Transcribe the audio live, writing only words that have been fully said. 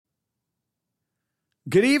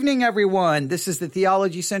Good evening, everyone. This is the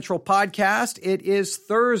Theology Central podcast. It is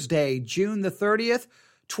Thursday, June the 30th,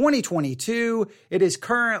 2022. It is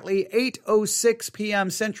currently 8:06 p.m.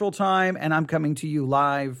 Central Time, and I'm coming to you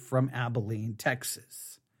live from Abilene,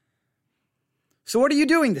 Texas. So what are you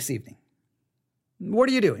doing this evening? What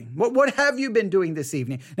are you doing? What have you been doing this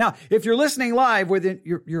evening? Now, if you're listening live,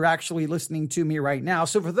 you're actually listening to me right now.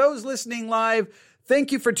 So for those listening live,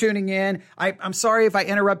 thank you for tuning in. I'm sorry if I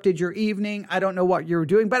interrupted your evening. I don't know what you were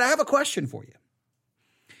doing, but I have a question for you.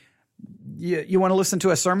 You want to listen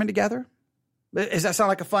to a sermon together? Does that sound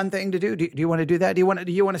like a fun thing to do? Do you want to do that? Do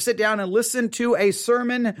you want to sit down and listen to a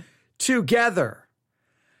sermon together?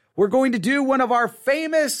 We're going to do one of our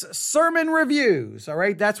famous sermon reviews. All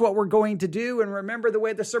right, that's what we're going to do. And remember the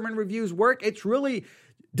way the sermon reviews work. It's really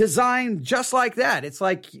designed just like that. It's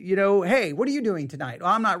like, hey, what are you doing tonight?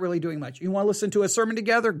 Well, I'm not really doing much. You want to listen to a sermon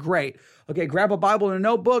together? Great. Okay, grab a Bible and a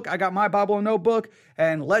notebook. I got my Bible and notebook,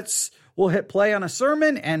 and we'll hit play on a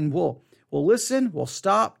sermon, and we'll listen, we'll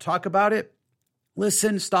stop, talk about it,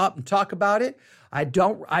 listen, stop, and talk about it. I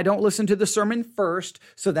don't listen to the sermon first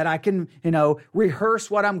so that I can,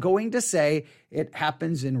 rehearse what I'm going to say. It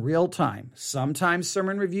happens in real time. Sometimes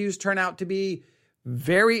sermon reviews turn out to be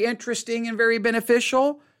very interesting and very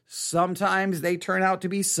beneficial. Sometimes they turn out to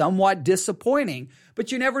be somewhat disappointing,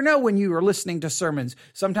 but you never know when you are listening to sermons.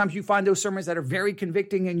 Sometimes you find those sermons that are very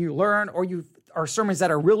convicting and you learn, or you are sermons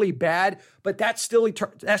that are really bad, but that still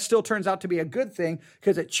turns out to be a good thing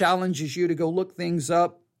because it challenges you to go look things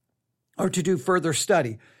up or to do further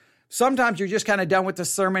study. Sometimes you're just kind of done with the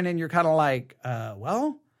sermon and you're kind of like,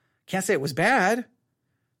 can't say it was bad.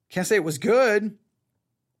 Can't say it was good.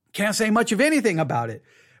 Can't say much of anything about it.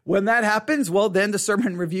 When that happens, well, then the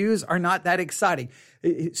sermon reviews are not that exciting.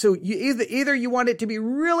 So either you want it to be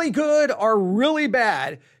really good or really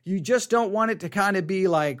bad. You just don't want it to kind of be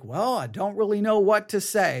like, well, I don't really know what to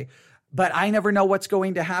say, but I never know what's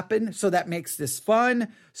going to happen. So that makes this fun.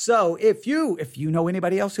 So if you know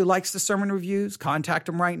anybody else who likes the sermon reviews, contact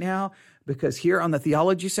them right now, because here on the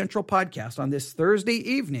Theology Central podcast on this Thursday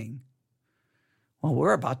evening, well,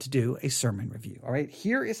 we're about to do a sermon review. All right,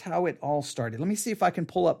 here is how it all started. Let me see if I can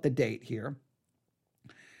pull up the date here.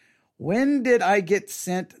 When did I get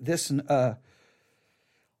sent this?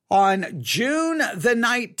 On June the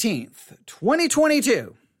 19th,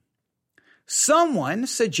 2022, someone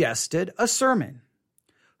suggested a sermon.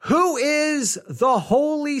 Who is the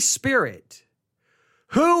Holy Spirit?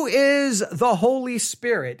 Who is the Holy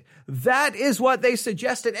Spirit? That is what they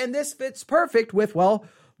suggested, and this fits perfect with,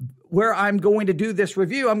 where I'm going to do this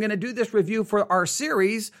review. I'm going to do this review for our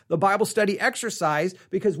series, the Bible Study Exercise,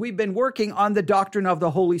 because we've been working on the doctrine of the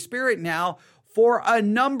Holy Spirit now for a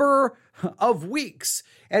number of weeks.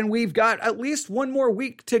 And we've got at least one more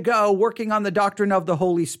week to go working on the doctrine of the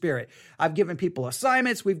Holy Spirit. I've given people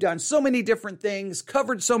assignments. We've done so many different things,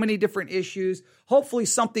 covered so many different issues. Hopefully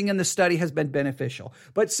something in the study has been beneficial.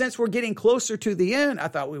 But since we're getting closer to the end, I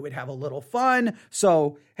thought we would have a little fun.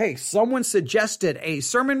 So, hey, someone suggested a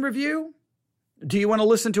sermon review. Do you want to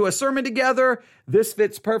listen to a sermon together? This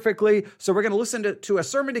fits perfectly. So we're going to listen to a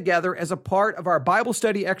sermon together as a part of our Bible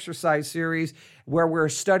Study Exercise series where we're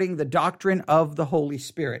studying the doctrine of the Holy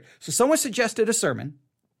Spirit. So someone suggested a sermon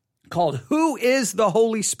called Who is the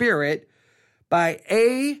Holy Spirit by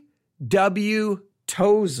A.W.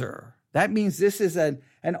 Tozer. That means this is an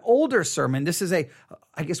older sermon. This is I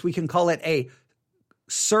guess we can call it a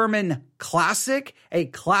sermon classic, a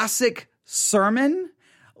classic sermon.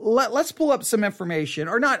 Let's pull up some information,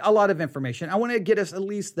 or not a lot of information. I want to get us at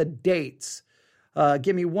least the dates.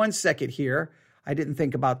 Give me 1 second here. I didn't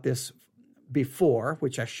think about this before,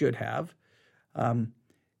 which I should have.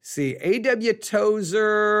 See, A.W.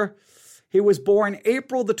 Tozer, he was born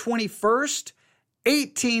April the 21st,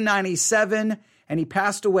 1897, and he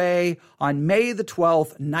passed away on May the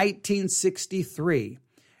 12th, 1963.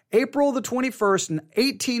 April the 21st,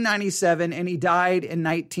 1897, and he died in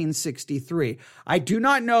 1963. I do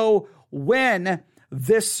not know when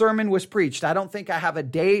this sermon was preached. I don't think I have a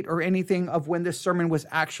date or anything of when this sermon was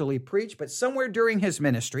actually preached, but somewhere during his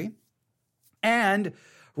ministry. And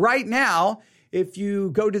right now, if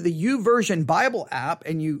you go to the YouVersion Bible app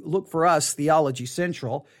and you look for us, Theology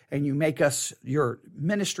Central, and you make us your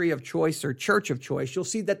ministry of choice or church of choice, you'll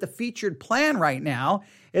see that the featured plan right now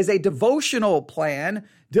is a devotional plan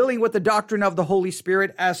dealing with the doctrine of the Holy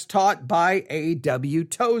Spirit as taught by A.W.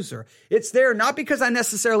 Tozer. It's there not because I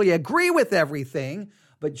necessarily agree with everything,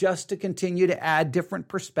 but just to continue to add different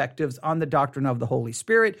perspectives on the doctrine of the Holy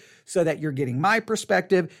Spirit so that you're getting my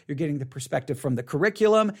perspective, you're getting the perspective from the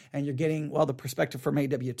curriculum, and you're getting, well, the perspective from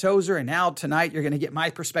A.W. Tozer. And now tonight you're going to get my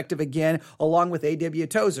perspective again along with A.W.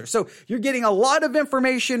 Tozer. So you're getting a lot of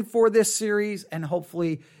information for this series, and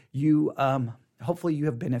hopefully you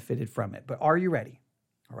have benefited from it. But are you ready?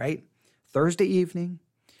 All right. Thursday evening.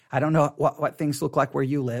 I don't know what things look like where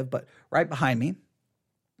you live, but right behind me,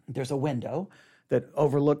 there's a window that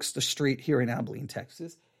overlooks the street here in Abilene,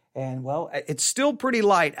 Texas. And well, it's still pretty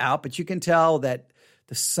light out, but you can tell that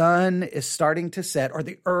the sun is starting to set, or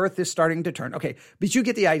the earth is starting to turn. Okay, but you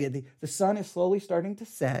get the idea. The sun is slowly starting to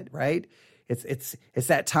set, right? It's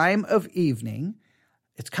that time of evening.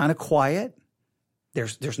 It's kind of quiet.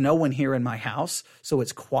 There's no one here in my house, so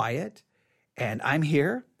it's quiet. And I'm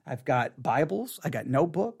here. I've got Bibles. I got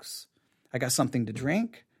notebooks. I got something to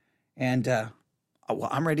drink. And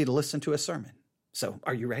I'm ready to listen to a sermon. So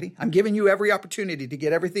are you ready? I'm giving you every opportunity to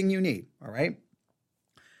get everything you need. All right.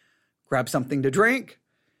 Grab something to drink.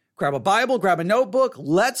 Grab a Bible. Grab a notebook.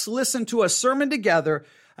 Let's listen to a sermon together.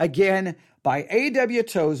 Again, by A.W.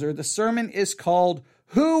 Tozer. The sermon is called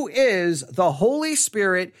Who is the Holy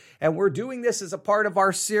Spirit? And we're doing this as a part of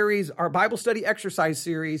our series, our Bible study exercise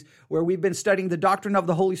series, where we've been studying the doctrine of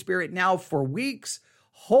the Holy Spirit now for weeks.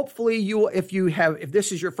 Hopefully if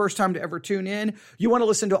this is your first time to ever tune in, you want to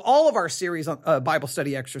listen to all of our series on Bible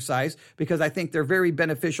study exercise, because I think they're very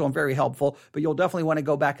beneficial and very helpful, but you'll definitely want to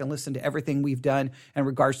go back and listen to everything we've done in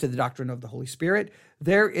regards to the doctrine of the Holy Spirit.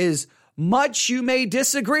 There is much you may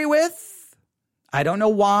disagree with. I don't know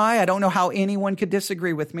why. I don't know how anyone could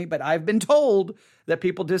disagree with me, but I've been told that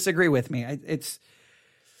people disagree with me. It's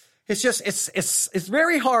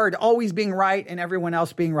very hard always being right and everyone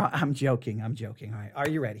else being wrong. I'm joking. All right. Are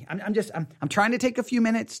you ready? I'm trying to take a few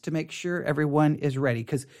minutes to make sure everyone is ready,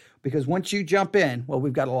 because once you jump in, well,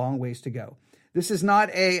 we've got a long ways to go. This is not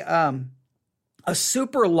a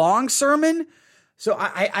super long sermon. So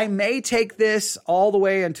I may take this all the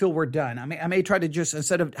way until we're done. I may try to just,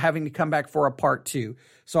 instead of having to come back for a part 2.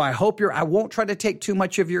 So I won't try to take too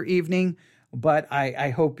much of your evening, but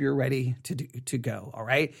I hope you're ready to go. All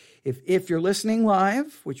right. If you're listening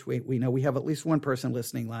live, which we know we have at least one person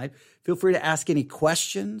listening live, feel free to ask any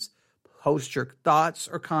questions, post your thoughts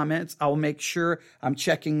or comments. I will make sure I'm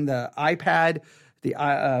checking the iPad,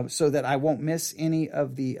 so that I won't miss any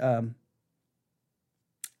of the,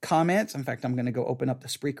 comments. In fact, I'm going to go open up the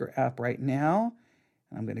Spreaker app right now.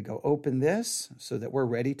 And I'm going to go open this so that we're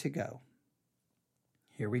ready to go.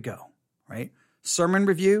 Here we go, right? Sermon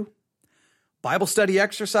review, Bible study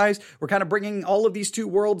exercise. We're kind of bringing all of these two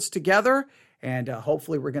worlds together, and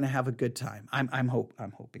hopefully we're going to have a good time. I'm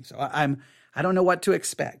hoping so. I don't know what to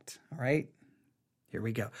expect. All right. Here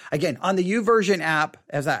we go. Again, on the YouVersion app,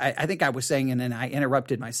 as I think I was saying, and then I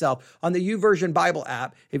interrupted myself, on the YouVersion Bible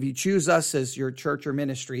app, if you choose us as your church or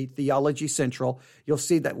ministry, Theology Central, you'll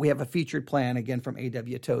see that we have a featured plan, again, from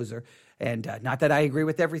A.W. Tozer. And not that I agree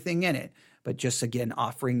with everything in it, but just, again,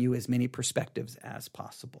 offering you as many perspectives as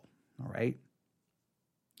possible. All right?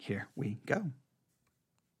 Here we go.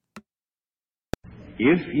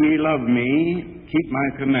 If ye love me, keep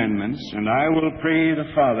my commandments, and I will pray the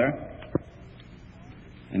Father,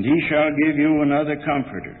 and he shall give you another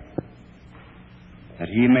Comforter, that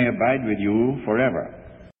he may abide with you forever.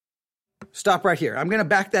 Stop right here. I'm going to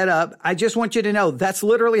back that up. I just want you to know that's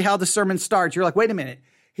literally how the sermon starts. You're like, wait a minute.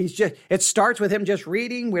 It starts with him just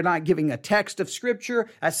reading. We're not giving a text of scripture.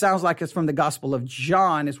 That sounds like it's from the Gospel of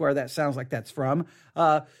John is where that sounds like that's from.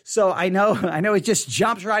 So I know it just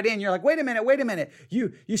jumps right in. You're like, wait a minute.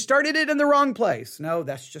 You started it in the wrong place. No,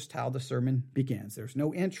 that's just how the sermon begins. There's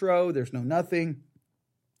no intro. There's no nothing.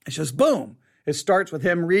 It's just boom. It starts with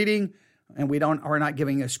him reading, and we're not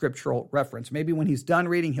giving a scriptural reference. Maybe when he's done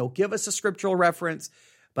reading, he'll give us a scriptural reference.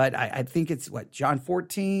 But I think it's John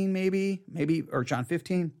 14, maybe, or John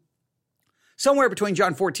 15, somewhere between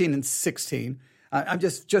John 14 and 16. I'm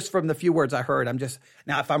just from the few words I heard.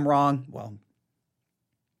 Now if I'm wrong, well,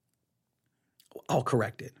 I'll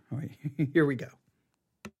correct it. All right, here we go.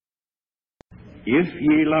 If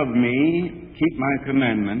ye love me, keep my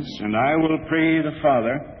commandments, and I will pray the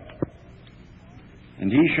Father,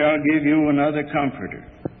 and he shall give you another Comforter,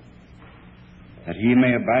 that he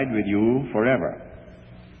may abide with you forever.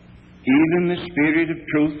 Even the Spirit of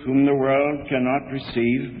truth, whom the world cannot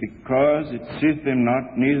receive, because it seeth him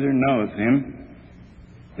not, neither knoweth him.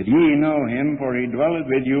 But ye know him, for he dwelleth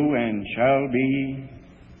with you, and shall be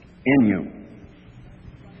in you.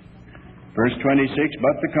 Verse 26,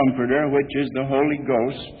 but the Comforter, which is the Holy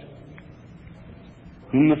Ghost,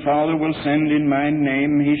 whom the Father will send in my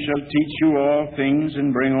name, he shall teach you all things,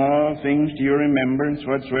 and bring all things to your remembrance,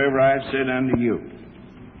 whatsoever I have said unto you.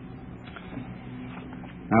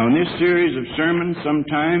 Now, in this series of sermons,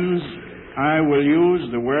 sometimes I will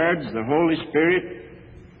use the words, the Holy Spirit.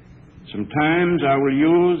 Sometimes I will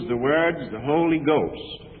use the words, the Holy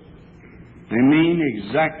Ghost. They mean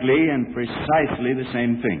exactly and precisely the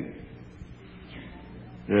same thing.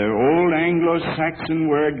 The old Anglo-Saxon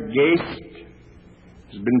word geist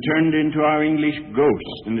has been turned into our English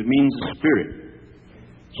ghost, and it means spirit.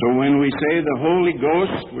 So when we say the Holy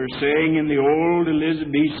Ghost, we're saying in the old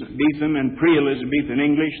Elizabethan and pre-Elizabethan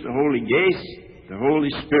English, the Holy Geist, the Holy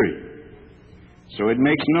Spirit. So it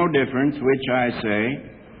makes no difference which I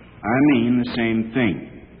say. I mean the same thing.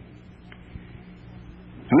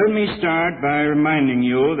 Let me start by reminding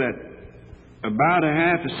you that about a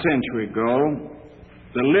half a century ago,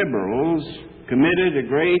 the liberals committed a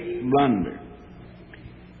great blunder.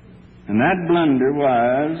 And that blunder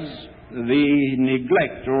was the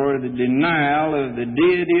neglect or the denial of the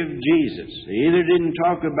deity of Jesus. They either didn't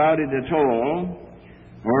talk about it at all,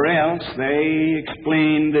 or else they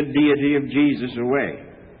explained the deity of Jesus away.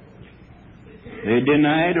 They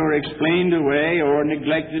denied or explained away or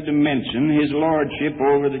neglected to mention his lordship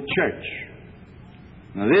over the church.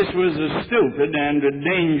 Now, this was a stupid and a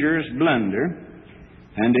dangerous blunder,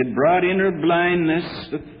 and it brought inner blindness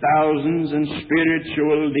to thousands and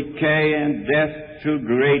spiritual decay and death to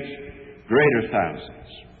greater thousands.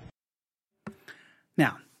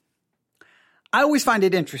 Now, I always find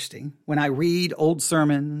it interesting when I read old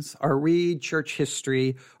sermons or read church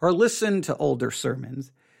history or listen to older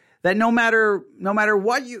sermons that no matter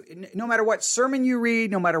what sermon you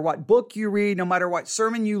read, no matter what book you read, no matter what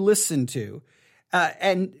sermon you listen to,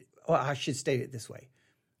 I should state it this way: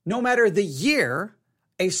 no matter the year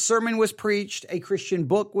a sermon was preached, a Christian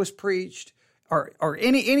book was preached, or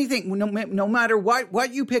anything, no matter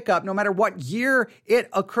what you pick up, no matter what year it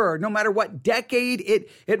occurred, no matter what decade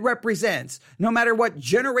it represents, no matter what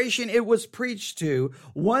generation it was preached to,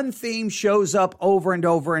 one theme shows up over and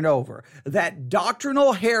over and over: that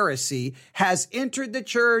doctrinal heresy has entered the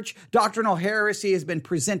church, doctrinal heresy has been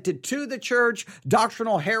presented to the church,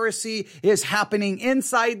 doctrinal heresy is happening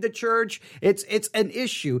inside the church. It's an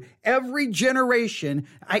issue. Every generation,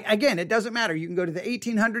 again, it doesn't matter. You can go to the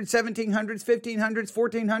 1800s, 1700s, 1500s,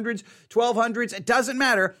 1400s, 1200s. It doesn't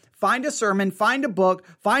matter. Find a sermon, find a book,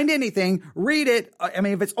 find anything, read it. I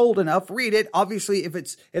mean, if it's old enough, read it. Obviously, if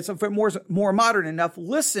it's more modern enough,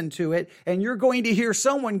 listen to it. And you're going to hear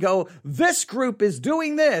someone go, this group is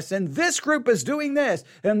doing this, and this group is doing this,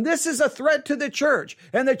 and this is a threat to the church,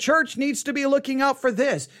 and the church needs to be looking out for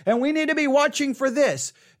this, and we need to be watching for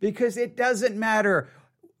this, because it doesn't matter.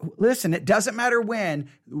 Listen, it doesn't matter when.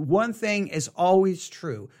 One thing is always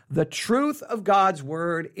true. The truth of God's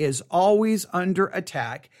word is always under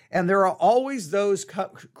attack, and there are always those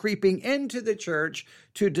creeping into the church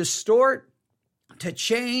to distort, to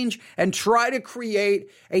change, and try to create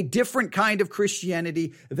a different kind of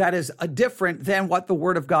Christianity that is different than what the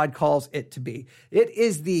word of God calls it to be. It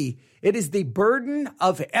is the burden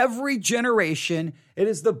of every generation. It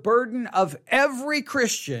is the burden of every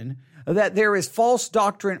Christian that there is false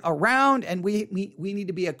doctrine around, and we need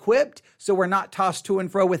to be equipped so we're not tossed to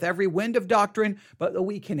and fro with every wind of doctrine, but that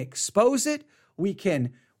we can expose it, we can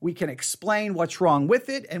explain what's wrong with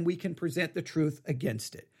it, and we can present the truth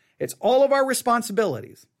against it. It's all of our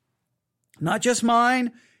responsibilities, not just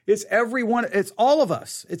mine. It's everyone. It's all of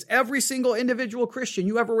us. It's every single individual Christian.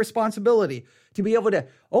 You have a responsibility to be able to,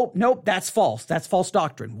 oh, nope, that's false. That's false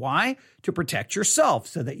doctrine. Why? To protect yourself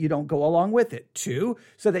so that you don't go along with it. 2,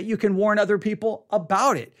 so that you can warn other people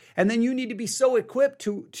about it. And then you need to be so equipped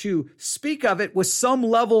to speak of it with some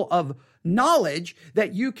level of knowledge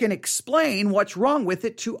that you can explain what's wrong with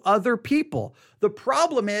it to other people. The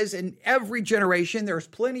problem is, in every generation, there's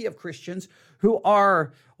plenty of Christians who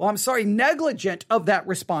are, negligent of that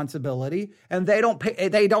responsibility, and they don't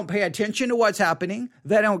pay attention to what's happening.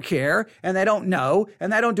 They don't care, and they don't know,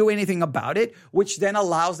 and they don't do anything about it, which then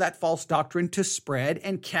allows that false doctrine to spread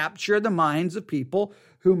and capture the minds of people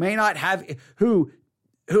who may not have, who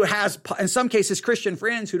has, in some cases, Christian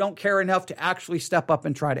friends who don't care enough to actually step up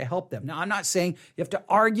and try to help them. Now, I'm not saying you have to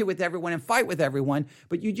argue with everyone and fight with everyone,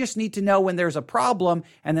 but you just need to know when there's a problem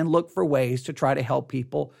and then look for ways to try to help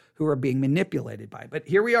people who are being manipulated by it. But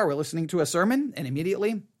here we are, we're listening to a sermon, and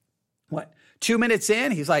immediately, 2 minutes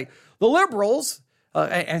in, he's like, the liberals,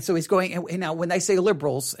 and so he's going, and now when they say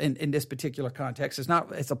liberals in this particular context, it's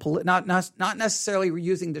not necessarily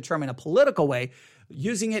using the term in a political way,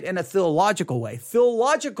 using it in a theological way.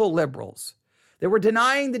 Theological liberals. They were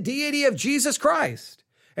denying the deity of Jesus Christ.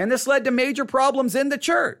 And this led to major problems in the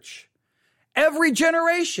church. Every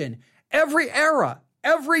generation, every era,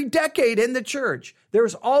 every decade in the church,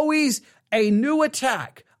 there's always a new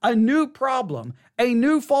attack, a new problem, a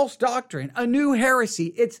new false doctrine, a new heresy.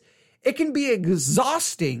 It can be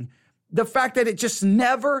exhausting, the fact that it just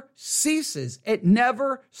never ceases. It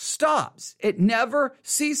never stops. It never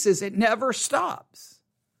ceases. It never stops.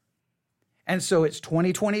 And so it's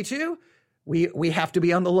 2022. We have to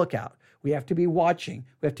be on the lookout. We have to be watching.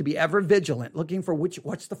 We have to be ever vigilant, looking for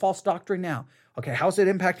what's the false doctrine now? Okay, how's it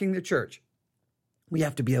impacting the church? We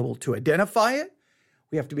have to be able to identify it.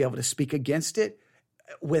 We have to be able to speak against it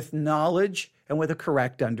with knowledge and with a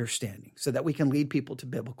correct understanding so that we can lead people to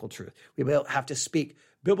biblical truth. We have to speak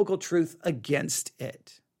biblical truth against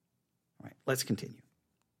it. All right, let's continue.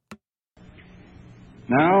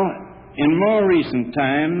 Now, in more recent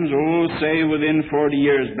times, say within 40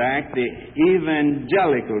 years back, the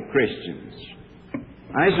evangelical Christians.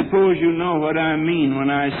 I suppose you know what I mean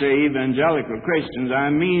when I say evangelical Christians. I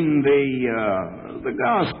mean the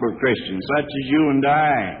gospel Christians, such as you and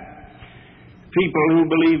I. People who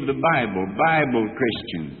believe the Bible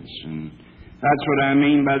Christians. And that's what I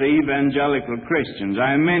mean by the evangelical Christians.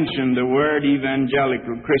 I mentioned the word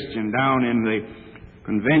evangelical Christian down in the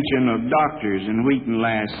Convention of Doctors in Wheaton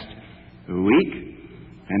last week.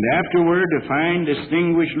 And afterward, a fine,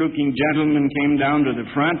 distinguished-looking gentleman came down to the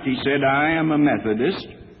front. He said, "I am a Methodist,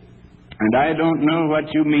 and I don't know what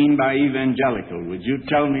you mean by evangelical. Would you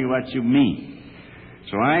tell me what you mean?"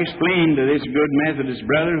 So I explained to this good Methodist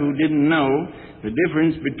brother who didn't know the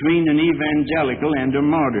difference between an evangelical and a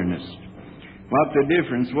modernist, what the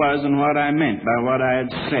difference was and what I meant by what I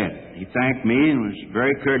had said. He thanked me and was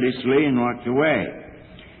very courteously and walked away.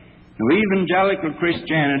 Now, evangelical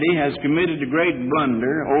Christianity has committed a great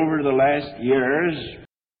blunder over the last years.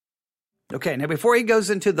 Okay, now before he goes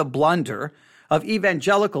into the blunder of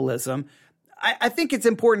evangelicalism, I think it's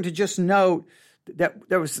important to just note that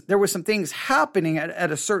there was some things happening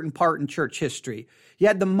at a certain part in church history. You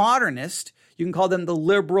had the modernist, you can call them the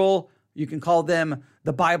liberal, you can call them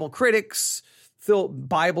the Bible critics,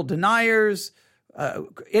 Bible deniers,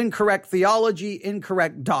 incorrect theology,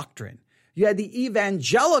 incorrect doctrine. You had the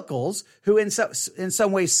evangelicals who in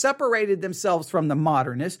some ways separated themselves from the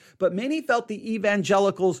modernists, but many felt the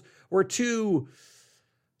evangelicals were too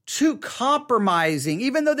compromising,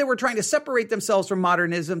 even though they were trying to separate themselves from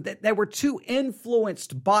modernism, that they were too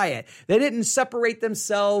influenced by it. They didn't separate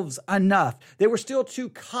themselves enough. They were still too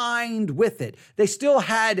kind with it. They still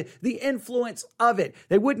had the influence of it.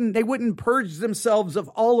 They wouldn't purge themselves of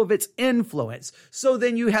all of its influence. So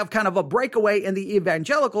then you have kind of a breakaway in the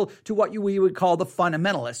evangelical to what we would call the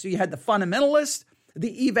fundamentalists. So you had the fundamentalists,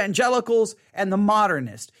 the evangelicals, and the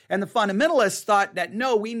modernists. And the fundamentalists thought that,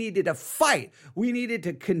 no, we needed to fight. We needed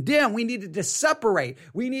to condemn. We needed to separate.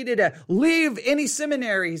 We needed to leave any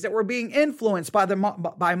seminaries that were being influenced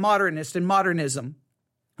by modernists and modernism.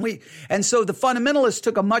 And so the fundamentalists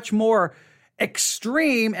took a much more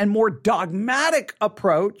extreme and more dogmatic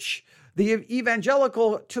approach. The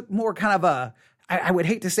evangelical took more kind of I would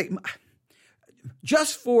hate to say,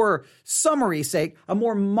 just for summary's sake, a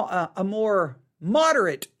more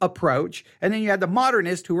moderate approach. And then you had the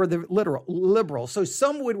modernists who were the liberal. So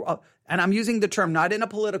some would, and I'm using the term not in a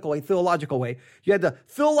political way, theological way. You had the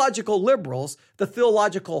theological liberals, the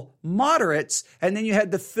theological moderates, and then you had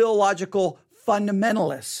the theological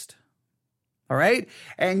fundamentalist. All right.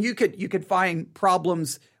 And you could find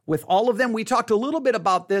problems with all of them. We talked a little bit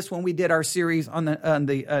about this when we did our series on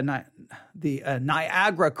the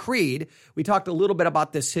Niagara Creed. We talked a little bit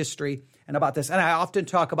about this history and about this. And I often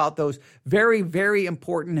talk about those very, very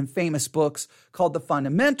important and famous books called The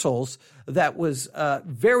Fundamentals that was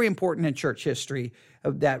very important in church history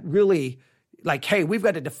that really, like, hey, we've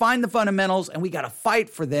got to define the fundamentals and we got to fight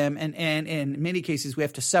for them. And in many cases, we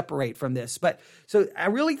have to separate from this. But so I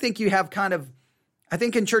really think you have I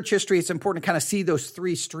think in church history, it's important to kind of see those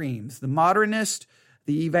three streams, the modernist,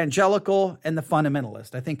 the evangelical, and the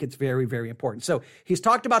fundamentalist. I think it's very, very important. So he's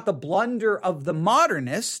talked about the blunder of the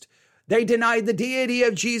modernist. They denied the deity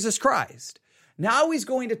of Jesus Christ. Now he's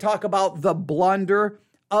going to talk about the blunder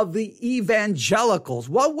of the evangelicals.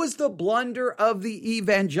 What was the blunder of the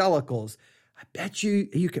evangelicals? I bet you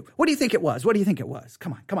can. What do you think it was? What do you think it was?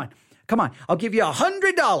 Come on. I'll give you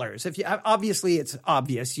 $100. If you, obviously it's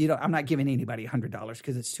obvious. I'm not giving anybody $100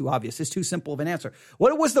 because it's too obvious. It's too simple of an answer.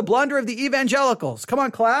 What was the blunder of the evangelicals? Come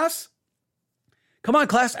on, class.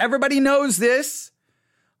 Everybody knows this.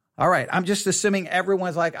 All right. I'm just assuming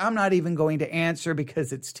everyone's like, I'm not even going to answer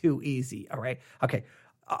because it's too easy. All right. Okay.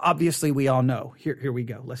 Obviously we all know. Here we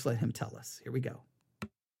go. Let's let him tell us. Here we go.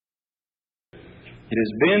 It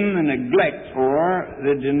has been the neglect or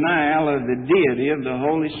the denial of the deity of the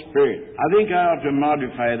Holy Spirit. I think I ought to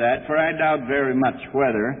modify that, for I doubt very much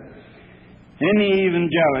whether any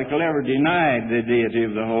evangelical ever denied the deity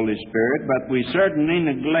of the Holy Spirit, but we certainly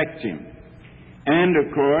neglect Him. And,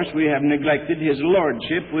 of course, we have neglected His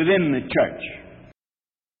lordship within the church.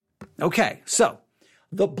 Okay, so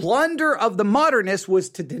the blunder of the modernists was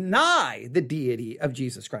to deny the deity of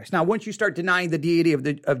Jesus Christ. Now, once you start denying the deity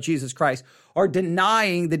of Jesus Christ or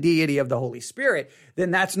denying the deity of the Holy Spirit,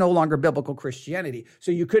 then that's no longer biblical Christianity.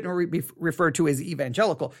 So you couldn't be referred to as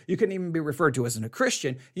evangelical. You couldn't even be referred to as a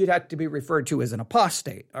Christian. You'd have to be referred to as an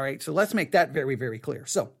apostate. All right, so let's make that very, very clear.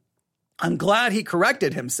 So I'm glad he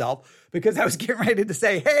corrected himself, because I was getting ready to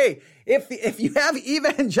say, hey, if you have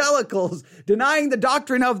evangelicals denying the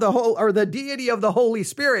doctrine of the whole or the deity of the Holy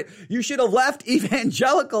Spirit, you should have left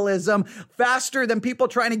evangelicalism faster than people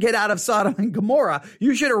trying to get out of Sodom and Gomorrah.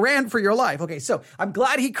 You should have ran for your life. Okay, so I'm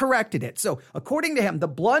glad he corrected it. So according to him, the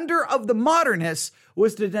blunder of the modernists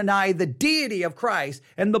was to deny the deity of Christ,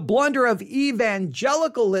 and the blunder of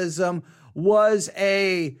evangelicalism was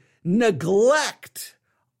a neglect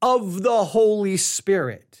of the Holy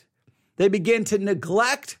Spirit. They begin to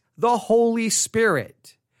neglect the Holy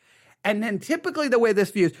Spirit. And then typically the way this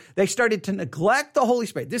views, they started to neglect the Holy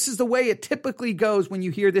Spirit. This is the way it typically goes when you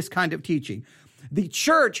hear this kind of teaching. The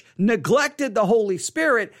church neglected the Holy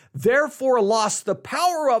Spirit, therefore lost the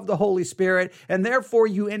power of the Holy Spirit, and therefore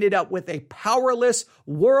you ended up with a powerless,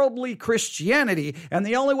 worldly Christianity. And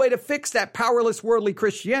the only way to fix that powerless, worldly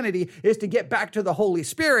Christianity is to get back to the Holy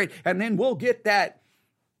Spirit, and then we'll get that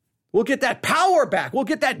power back. We'll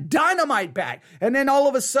get that dynamite back. And then all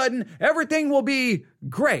of a sudden, everything will be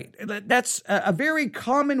great. That's a very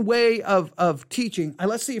common way of teaching.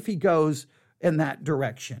 Let's see if he goes in that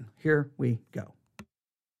direction. Here we go.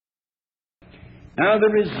 Now, the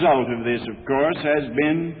result of this, of course, has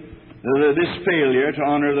been this failure to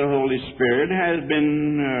honor the Holy Spirit has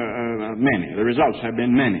been many. The results have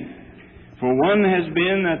been many. For one has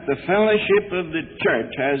been that the fellowship of the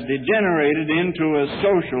church has degenerated into a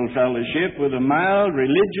social fellowship with a mild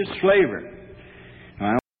religious flavor.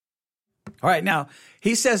 All right, now,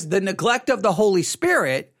 he says the neglect of the Holy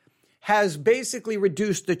Spirit has basically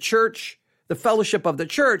reduced the church, the fellowship of the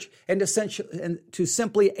church, into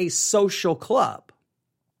simply a social club.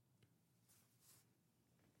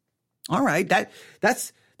 All right,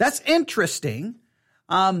 that's interesting.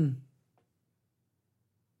 I'm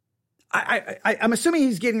assuming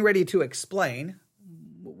he's getting ready to explain.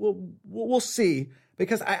 We'll see,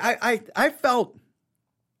 because I felt,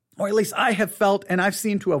 or at least I have felt, and I've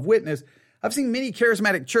seen to have witnessed, I've seen many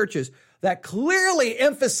charismatic churches that clearly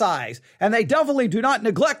emphasize, and they definitely do not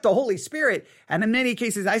neglect the Holy Spirit. And in many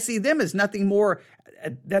cases, I see them as nothing more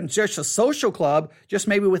than just a social club, just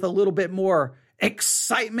maybe with a little bit more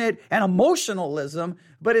excitement and emotionalism,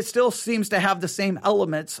 but it still seems to have the same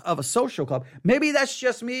elements of a social club. Maybe that's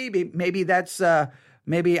just me. Maybe that's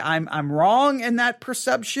maybe I'm wrong in that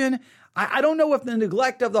perception. I don't know if the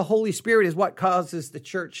neglect of the Holy Spirit is what causes the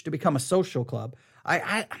church to become a social club.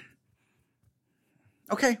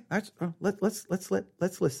 Okay, let's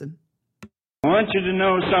listen. I want you to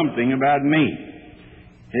know something about me.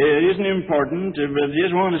 It isn't important, but I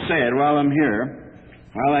just want to say it while I'm here,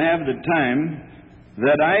 while I have the time,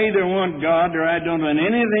 that I either want God or I don't want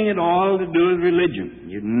anything at all to do with religion.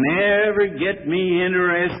 You'd never get me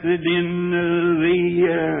interested in the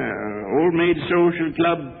old maid social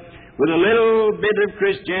club with a little bit of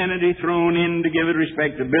Christianity thrown in to give it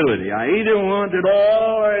respectability. I either want it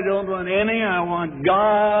all or I don't want any. I want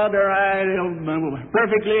God, or I'm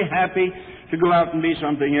perfectly happy to go out and be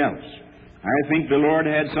something else. I think the Lord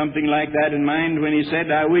had something like that in mind when He said,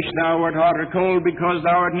 I wish thou wert hot or cold, because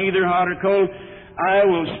thou art neither hot or cold, I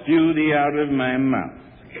will spew thee out of my mouth.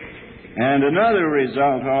 And another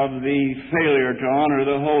result of the failure to honor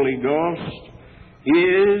the Holy Ghost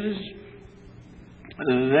is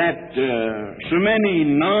that so many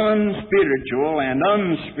non-spiritual and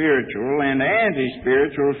unspiritual and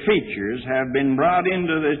anti-spiritual features have been brought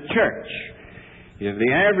into the church. If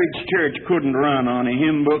the average church couldn't run on a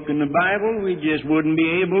hymn book in the Bible, we just wouldn't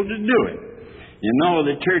be able to do it. You know,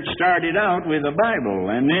 the church started out with a Bible,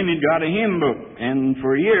 and then it got a hymn book, and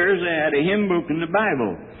for years they had a hymn book in the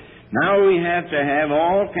Bible. Now we have to have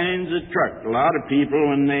all kinds of truck. A lot of people,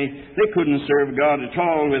 when they couldn't serve God at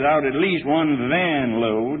all without at least one van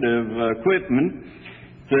load of equipment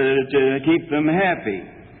to keep them happy.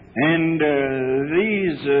 And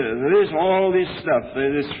all this stuff,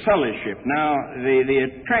 this fellowship. Now, the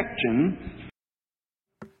attraction.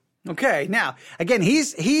 Okay, now, again,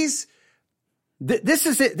 he's This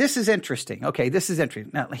is it. This is interesting. Okay, this is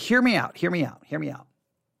interesting. Now, hear me out.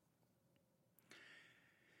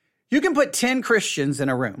 You can put 10 Christians in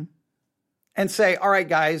a room and say, all right,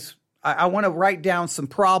 guys, I want to write down some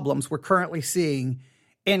problems we're currently seeing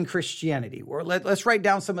in Christianity. Or let's write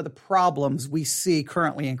down some of the problems we see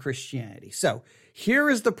currently in Christianity. So here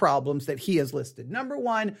is the problems that he has listed. Number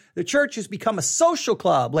 1, the church has become a social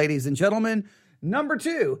club, ladies and gentlemen. Number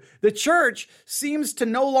 2, the church seems to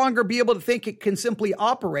no longer be able to think it can simply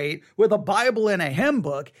operate with a Bible and a hymn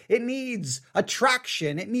book. It needs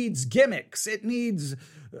attraction. It needs gimmicks. It needs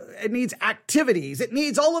activities. It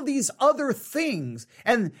needs all of these other things.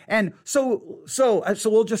 And so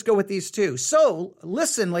we'll just go with these two. So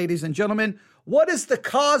listen, ladies and gentlemen, what is the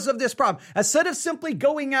cause of this problem? Instead of simply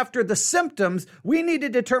going after the symptoms, we need to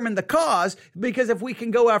determine the cause, because if we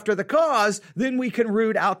can go after the cause, then we can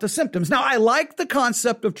root out the symptoms. Now, I like the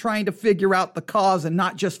concept of trying to figure out the cause and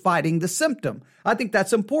not just fighting the symptom. I think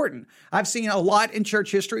that's important. I've seen a lot in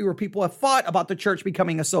church history where people have fought about the church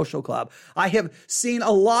becoming a social club. I have seen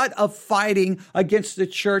a lot of fighting against the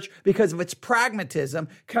church because of its pragmatism,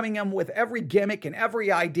 coming in with every gimmick and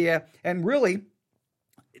every idea, and really,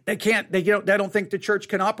 they don't think the church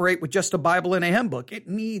can operate with just a Bible and a hymn book. It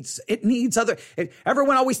needs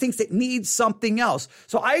everyone always thinks it needs something else.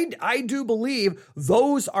 So I do believe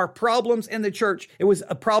those are problems in the church. It was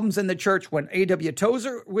problems in the church when A.W.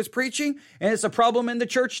 Tozer was preaching, and it's a problem in the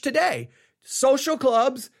church today. Social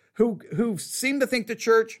clubs who seem to think the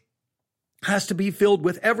church has to be filled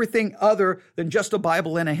with everything other than just a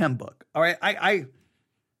Bible and a hymn book. All right.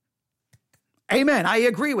 Amen. I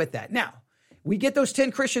agree with that. Now, we get those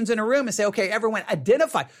 10 Christians in a room and say, okay, everyone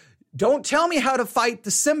identify. Don't tell me how to fight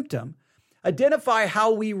the symptom. Identify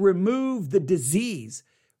how we remove the disease.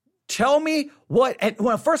 Tell me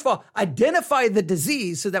first of all, identify the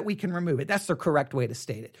disease so that we can remove it. That's the correct way to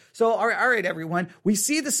state it. So, all right, everyone, we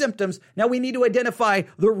see the symptoms. Now we need to identify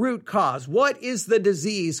the root cause. What is the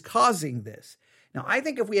disease causing this? Now, I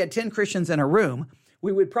think if we had 10 Christians in a room,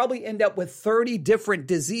 we would probably end up with 30 different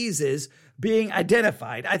diseases being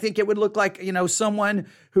identified. I think it would look like, someone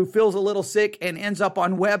who feels a little sick and ends up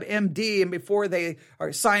on WebMD, and before they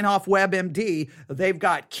sign off WebMD, they've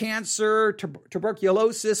got cancer,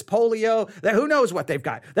 tuberculosis, polio, who knows what they've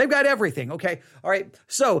got. They've got everything, okay? All right,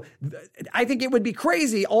 so I think it would be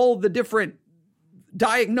crazy, all the different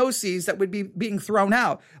diagnoses that would be being thrown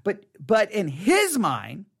out. But in his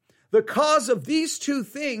mind, the cause of these two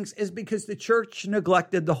things is because the church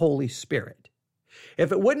neglected the Holy Spirit.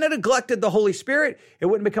 If it wouldn't have neglected the Holy Spirit, it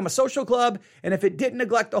wouldn't become a social club. And if it didn't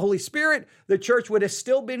neglect the Holy Spirit, the church would have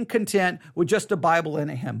still been content with just a Bible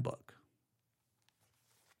and a hymn book.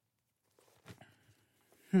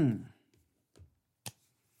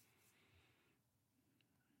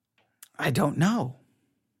 I don't know.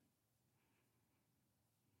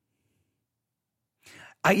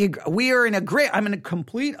 We are I'm in a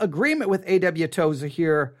complete agreement with A.W. Tozer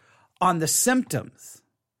here on the symptoms.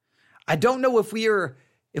 I don't know if we are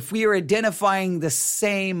identifying the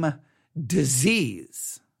same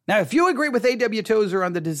disease. Now, if you agree with A.W. Tozer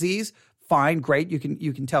on the disease, fine, great. You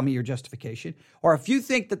can tell me your justification. Or if you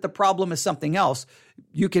think that the problem is something else,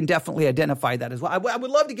 you can definitely identify that as well. I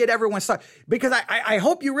would love to get everyone's thought, because I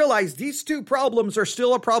hope you realize these two problems are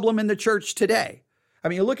still a problem in the church today. I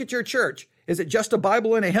mean, you look at your church. Is it just a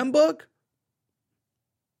Bible and a hymn book?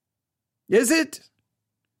 Is it?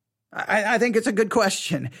 I think it's a good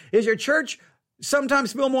question. Is your church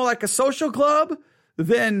sometimes feel more like a social club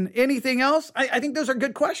than anything else? I think those are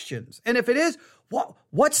good questions. And if it is,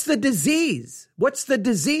 what's the disease? What's the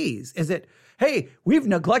disease? Is it, hey, we've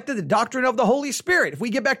neglected the doctrine of the Holy Spirit. If we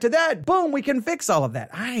get back to that, boom, we can fix all of that.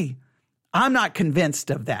 I'm not convinced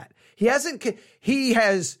of that. He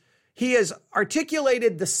has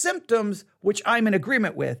articulated the symptoms, which I'm in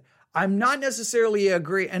agreement with. I'm not necessarily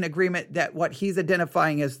in agreement that what he's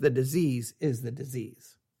identifying as the disease is the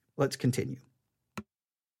disease. Let's continue.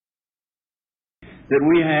 That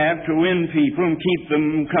we have to win people and keep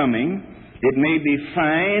them coming. It may be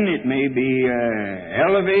fine, it may be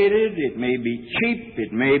elevated, it may be cheap,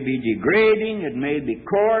 it may be degrading, it may be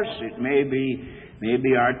coarse, it may be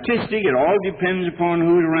artistic. It all depends upon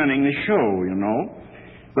who's running the show,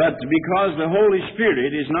 But because the Holy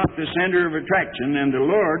Spirit is not the center of attraction and the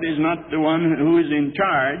Lord is not the one who is in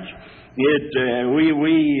charge,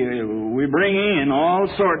 we bring in all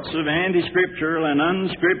sorts of anti-scriptural and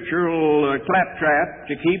unscriptural claptrap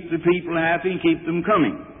to keep the people happy and keep them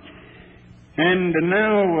coming. And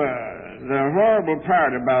now the horrible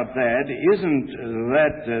part about that isn't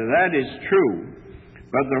that is true,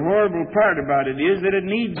 but the horrible part about it is that it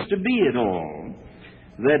needs to be at all.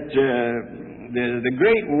 That the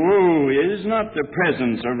great woe is not the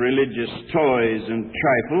presence of religious toys and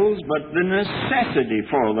trifles, but the necessity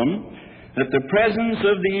for them, that the presence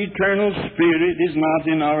of the eternal Spirit is not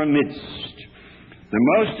in our midst. The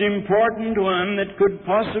most important one that could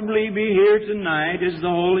possibly be here tonight is the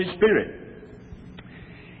Holy Spirit.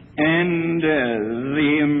 And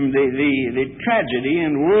the tragedy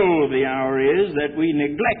and woe of the hour is that we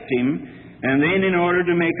neglect Him, and then in order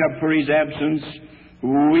to make up for His absence,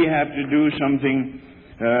 we have to do something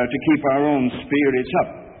to keep our own spirits up.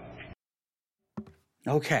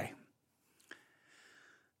 Okay.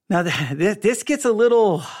 Now, this gets a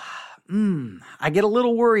little, I get a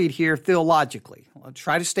little worried here theologically. I'll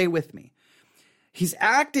try to stay with me. He's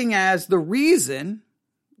acting as the reason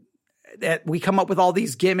that we come up with all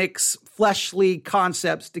these gimmicks, fleshly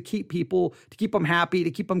concepts to keep people, to keep them happy,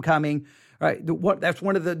 to keep them coming. Right? That's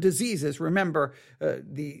one of the diseases. Remember,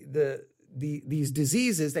 these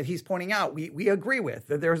diseases that he's pointing out, we agree with.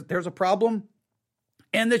 That there's a problem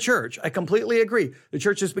in the church. I completely agree. The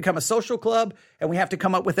church has become a social club, and we have to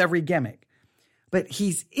come up with every gimmick. But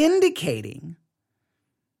he's indicating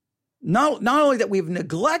not only that we've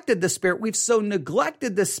neglected the Spirit, we've so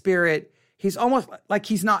neglected the Spirit, he's almost like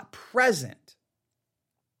he's not present,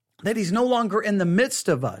 that he's no longer in the midst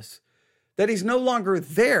of us, that he's no longer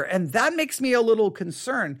there. And that makes me a little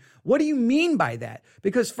concerned. What do you mean by that?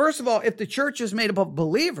 Because first of all, if the church is made up of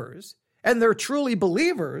believers and they're truly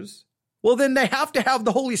believers, well, then they have to have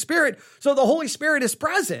the Holy Spirit. So the Holy Spirit is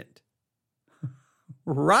present,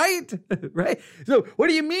 right? Right. So what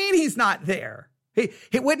do you mean he's not there?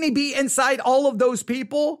 Wouldn't he be inside all of those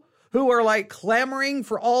people who are like clamoring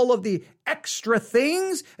for all of the extra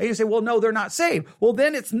things? And you say, well, no, they're not saved. Well,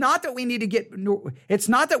 then it's not that we need to,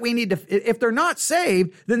 if they're not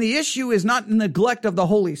saved, then the issue is not neglect of the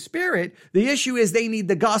Holy Spirit. The issue is they need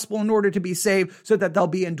the gospel in order to be saved so that they'll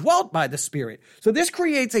be indwelt by the Spirit. So this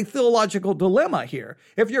creates a theological dilemma here.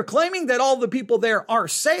 If you're claiming that all the people there are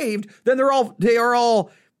saved, then they are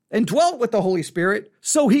all indwelt with the Holy Spirit,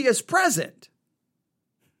 so he is present.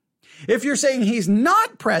 If you're saying he's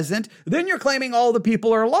not present, then you're claiming all the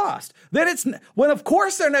people are lost. Then of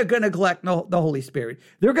course they're not going to neglect the Holy Spirit.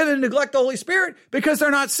 They're going to neglect the Holy Spirit because they're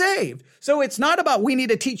not saved. So it's not about we need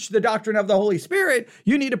to teach the doctrine of the Holy Spirit.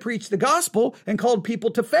 You need to preach the gospel and call people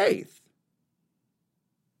to faith.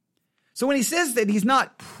 So when he says that he's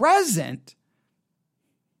not present,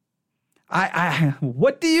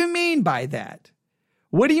 what do you mean by that?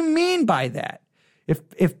 What do you mean by that?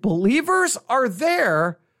 If believers are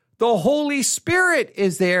there, the Holy Spirit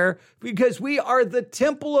is there because we are the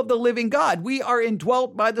temple of the living God. We are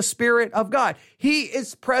indwelt by the Spirit of God. He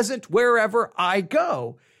is present wherever I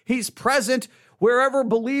go. He's present wherever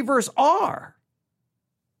believers are.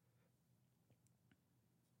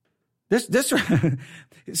 So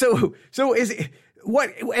is it,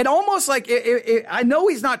 what it almost like I know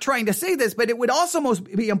he's not trying to say this, but it would also most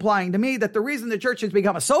be implying to me that the reason the church has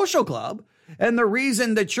become a social club and the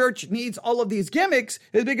reason the church needs all of these gimmicks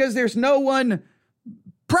is because there's no one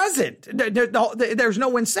present. There's no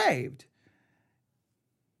one saved.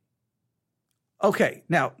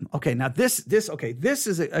 Now this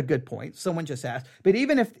is a good point. Someone just asked, but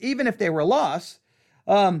even if they were lost,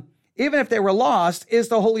 is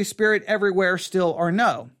the Holy Spirit everywhere still or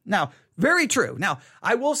no? Now, very true. Now,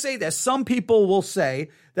 I will say this. Some people will say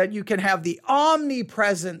that you can have the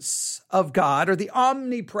omnipresence of God or the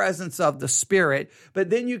omnipresence of the Spirit,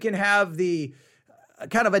 but then you can have the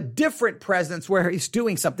kind of a different presence where he's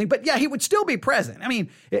doing something. But yeah, he would still be present. I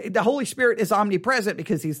mean, the Holy Spirit is omnipresent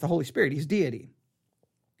because he's the Holy Spirit. He's deity.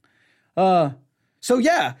 So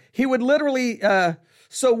yeah, he would literally...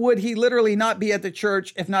 So would he literally not be at the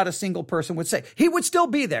church if not a single person would say? He would still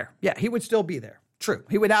be there. Yeah, he would still be there. True.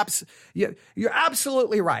 He would you're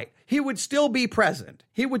absolutely right. He would still be present.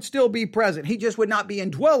 He would still be present. He just would not be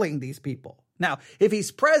indwelling these people. Now, if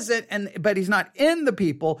he's present but he's not in the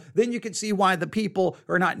people, then you can see why the people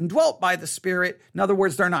are not indwelt by the Spirit. In other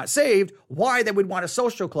words, they're not saved, why they would want a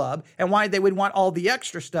social club and why they would want all the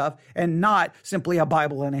extra stuff and not simply a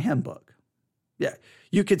Bible and a hymn book. Yeah,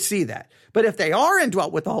 you could see that. But if they are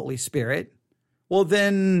indwelt with the Holy Spirit, well,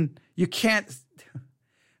 then you can't.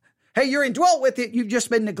 Hey, you're indwelt with it. You've just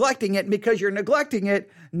been neglecting it. And because you're neglecting it,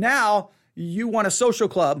 now you want a social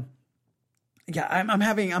club. Yeah,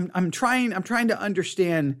 I'm trying to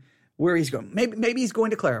understand where he's going. Maybe he's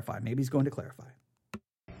going to clarify.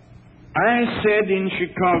 I said in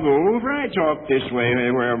Chicago, I talk this way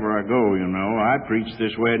wherever I go, you know. I preach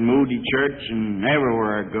this way at Moody Church and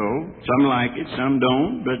everywhere I go. Some like it, some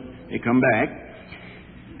don't, but they come back.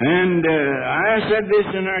 And I said this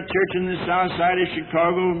in our church in the south side of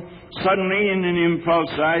Chicago. Suddenly, in an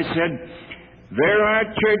impulse, I said, There are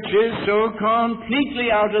churches so completely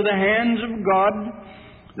out of the hands of God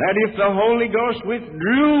that if the Holy Ghost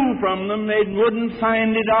withdrew from them, they wouldn't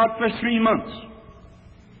find it out for 3 months.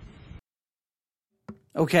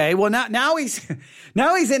 Okay, well now he's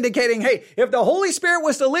indicating, hey, if the Holy Spirit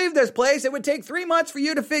was to leave this place, it would take 3 months for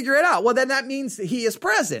you to figure it out. Well, then that means he is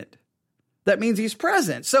present. That means he's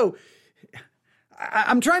present. So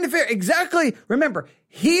I'm trying to figure exactly, remember,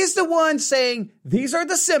 he's the one saying these are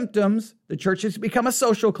the symptoms. The church has become a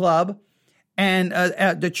social club, and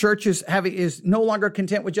the church is no longer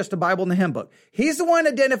content with just the Bible and the hymn book. He's the one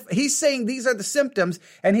he's saying these are the symptoms,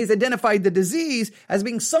 and he's identified the disease as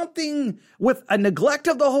being something with a neglect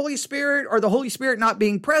of the Holy Spirit or the Holy Spirit not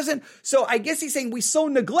being present. So I guess he's saying we so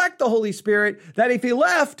neglect the Holy Spirit that if he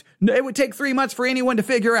left, it would take 3 months for anyone to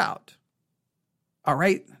figure out. All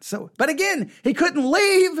right. So, but again, he couldn't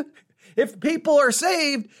leave if people are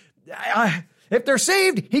saved. If they're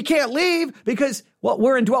saved, he can't leave because, well,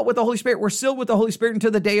 we're indwelt with the Holy Spirit. We're sealed with the Holy Spirit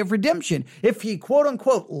until the day of redemption. If he, quote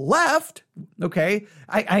unquote, left, okay,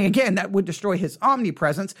 again, that would destroy his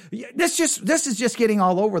omnipresence. This is just getting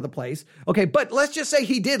all over the place. Okay. But let's just say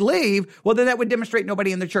he did leave. Well, then that would demonstrate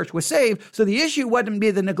nobody in the church was saved. So the issue wouldn't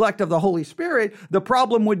be the neglect of the Holy Spirit. The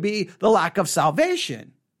problem would be the lack of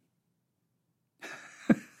salvation.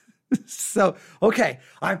 So, okay,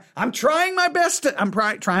 I'm trying my best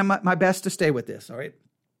trying my best to stay with this. All right,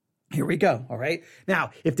 here we go. All right.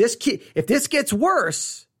 Now, if this gets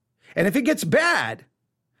worse and if it gets bad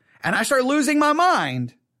and I start losing my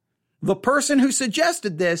mind, the person who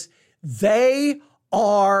suggested this, they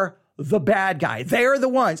are the bad guy. They're the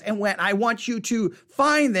ones. And when I want you to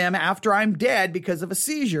find them after I'm dead because of a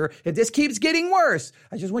seizure, if this keeps getting worse,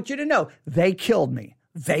 I just want you to know they killed me.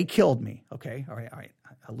 They killed me. Okay. All right.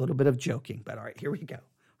 A little bit of joking, but all right, here we go.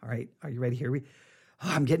 All right. Are you ready?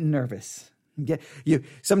 I'm getting nervous.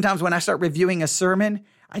 Sometimes when I start reviewing a sermon,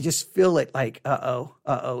 I just feel it like,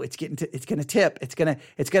 it's going to tip. It's going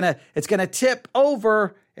to tip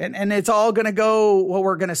over and it's all going to go, well,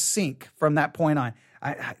 we're going to sink from that point on.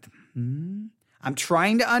 I'm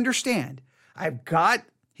trying to understand.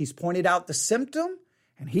 He's pointed out the symptom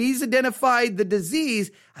and he's identified the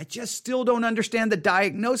disease. I just still don't understand the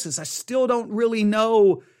diagnosis. I still don't really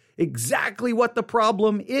know exactly what the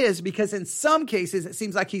problem is, because in some cases, it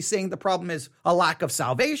seems like he's saying the problem is a lack of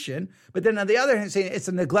salvation. But then on the other hand, he's saying it's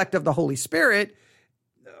a neglect of the Holy Spirit.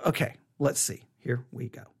 Okay, let's see. Here we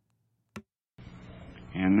go.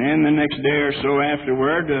 And then the next day or so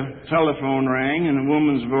afterward, the telephone rang and a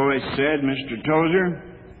woman's voice said, "Mr. Tozer,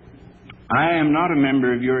 I am not a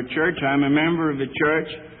member of your church. I'm a member of the church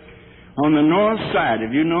on the north side.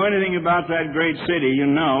 If you know anything about that great city, you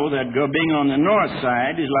know that being on the north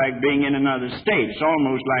side is like being in another state. It's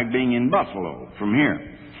almost like being in Buffalo from here.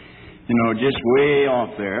 Just way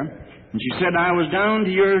off there." And she said, "I was down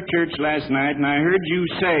to your church last night, and I heard you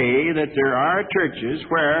say that there are churches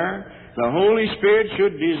where the Holy Spirit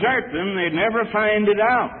should desert them. They'd never find it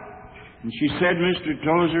out." And she said, "Mr.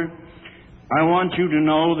 Tozer, I want you to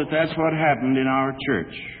know that that's what happened in our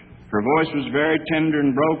church." Her voice was very tender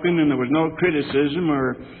and broken, and there was no criticism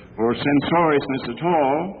or censoriousness at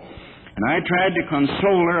all. And I tried to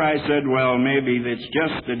console her. I said, "Well, maybe it's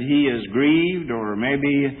just that he is grieved, or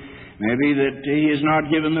maybe that he is not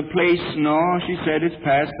given the place." No, she said, "It's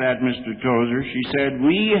past that, Mr. Tozer." She said,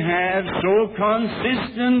 "We have so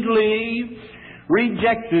consistently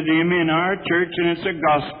rejected him in our church, and it's a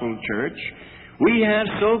gospel church. We have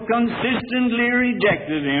so consistently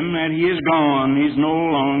rejected him that he is gone. He's no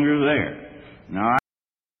longer there." Now,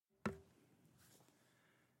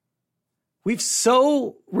 we've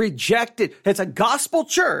so rejected, it's a gospel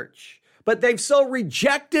church, but they've so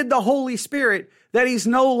rejected the Holy Spirit that he's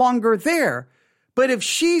no longer there. But if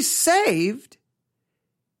she's saved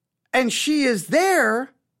and she is there,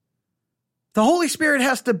 the Holy Spirit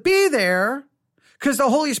has to be there because the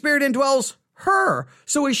Holy Spirit indwells her.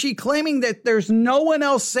 So is she claiming that there's no one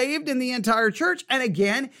else saved in the entire church? And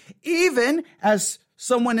again, even as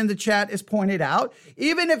someone in the chat has pointed out,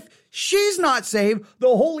 even if she's not saved,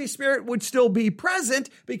 the Holy Spirit would still be present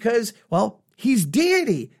because, well, he's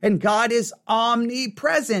deity and God is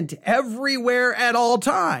omnipresent everywhere at all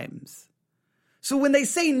times. So when they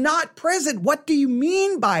say not present, what do you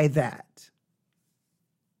mean by that?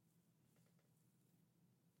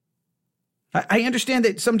 I understand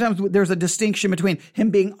that sometimes there's a distinction between him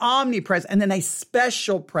being omnipresent and then a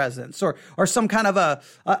special presence or some kind of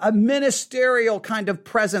a ministerial kind of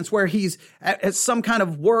presence where he's at some kind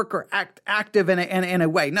of work or active in a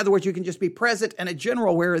way. In other words, you can just be present in a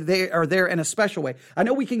general where they are there in a special way. I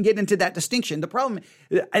know we can get into that distinction. The problem,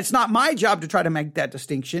 it's not my job to try to make that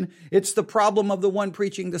distinction. It's the problem of the one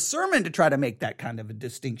preaching the sermon to try to make that kind of a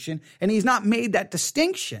distinction. And he's not made that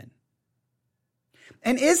distinction.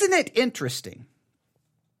 And isn't it interesting?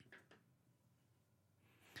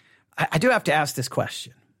 I do have to ask this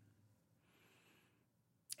question.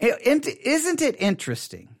 Isn't it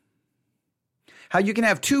interesting how you can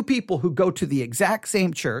have two people who go to the exact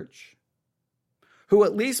same church, who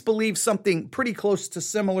at least believe something pretty close to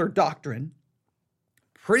similar doctrine,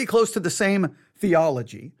 pretty close to the same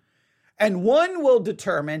theology, and one will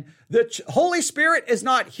determine the Holy Spirit is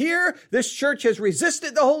not here. This church has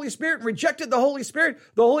resisted the Holy Spirit and rejected the Holy Spirit.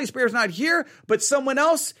 The Holy Spirit's not here, but someone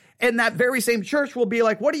else in that very same church will be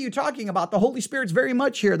like, what are you talking about? The Holy Spirit's very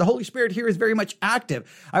much here. The Holy Spirit here is very much active.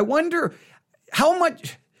 I wonder who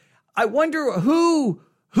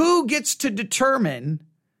gets to determine,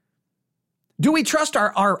 do we trust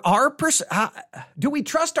do we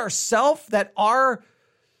trust ourselves that our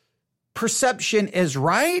perception is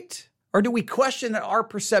right? Or do we question that our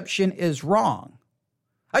perception is wrong?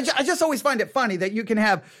 I just always find it funny that you can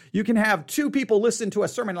have two people listen to a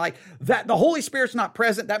sermon like that. The Holy Spirit's not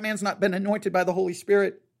present. That man's not been anointed by the Holy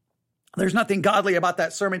Spirit. There's nothing godly about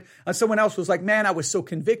that sermon. Someone else was like, man, I was so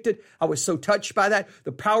convicted. I was so touched by that.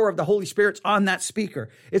 The power of the Holy Spirit's on that speaker.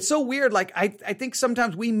 It's so weird. Like, I think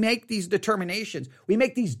sometimes we make these determinations. We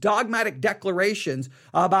make these dogmatic declarations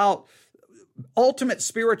about ultimate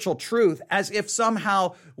spiritual truth as if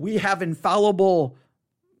somehow we have infallible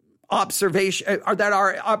observation, or that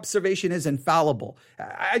our observation is infallible.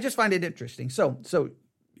 I just find it interesting. So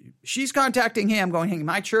she's contacting him going, hey,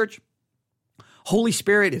 my church, Holy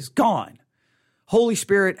Spirit is gone. Holy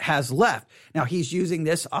Spirit has left. Now, he's using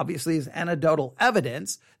this obviously as anecdotal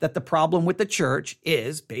evidence that the problem with the church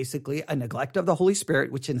is basically a neglect of the Holy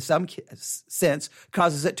Spirit, which in some sense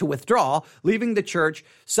causes it to withdraw, leaving the church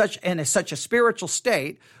in such a spiritual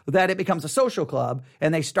state that it becomes a social club,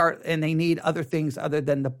 and they need other things other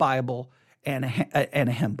than the Bible and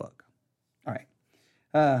a hymn book. All right.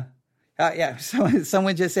 Yeah.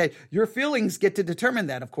 Someone just said, your feelings get to determine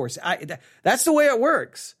that, of course. That's the way it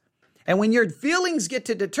works. And when your feelings get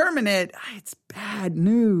to determine it, it's bad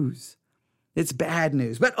news. It's bad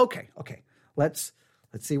news. But okay. Let's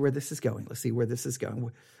see where this is going.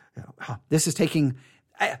 This is taking,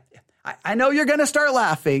 I know you're going to start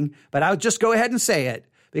laughing, but I'll just go ahead and say it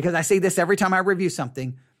because I say this every time I review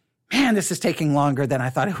something. Man, this is taking longer than I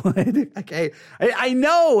thought it would. Okay. I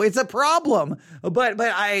know it's a problem, but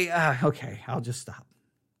I'll just stop.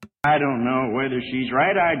 I don't know whether she's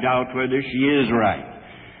right. I doubt whether she is right.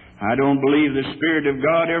 I don't believe the Spirit of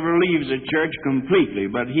God ever leaves a church completely,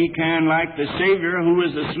 but He can, like the Savior who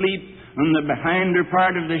is asleep on the behinder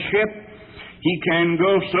part of the ship, He can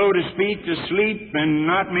go, so to speak, to sleep and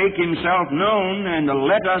not make Himself known and to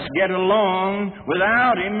let us get along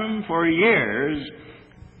without Him for years.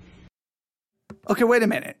 Okay, wait a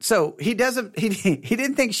minute. So he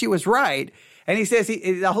didn't think she was right. And he says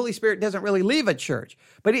the Holy Spirit doesn't really leave a church.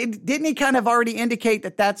 But didn't he kind of already indicate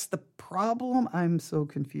that that's the problem? I'm so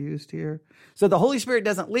confused here. So the Holy Spirit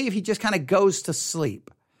doesn't leave. He just kind of goes to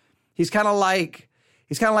sleep. He's kind of like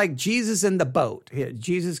Jesus in the boat.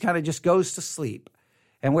 Jesus kind of just goes to sleep.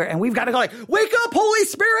 And we've got to go like, wake up, Holy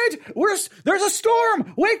Spirit! There's a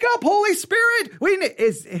storm! Wake up, Holy Spirit!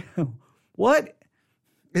 What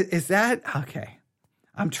is that? Okay.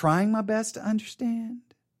 I'm trying my best to understand.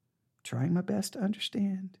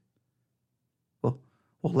 Well,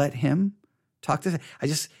 let him talk to.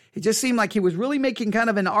 It just seemed like he was really making kind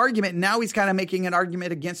of an argument, and now he's kind of making an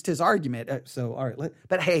argument against his argument. So, all right.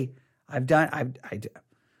 But hey, I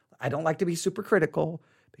don't like to be super critical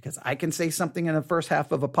because I can say something in the first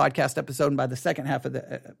half of a podcast episode, and by the second half of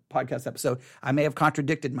the podcast episode, I may have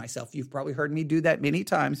contradicted myself. You've probably heard me do that many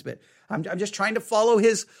times, but I'm just trying to follow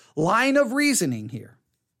his line of reasoning here.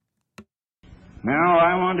 Now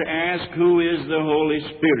I want to ask, who is the Holy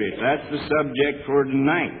Spirit? That's the subject for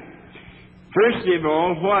tonight. First of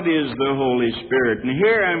all, what is the Holy Spirit? And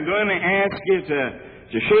here I'm going to ask you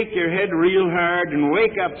to shake your head real hard and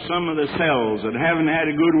wake up some of the cells that haven't had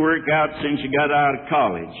a good workout since you got out of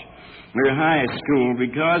college or high school,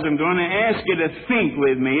 because I'm going to ask you to think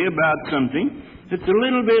with me about something that's a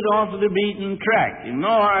little bit off of the beaten track. You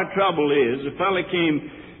know, our trouble is, a fellow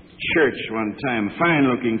came church one time, a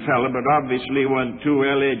fine-looking fellow, but obviously wasn't too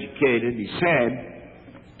well educated. He said,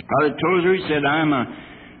 Father Tozer, he said, I'm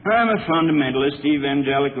I'm a fundamentalist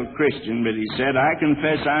evangelical Christian, but he said, I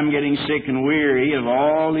confess I'm getting sick and weary of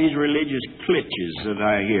all these religious cliches that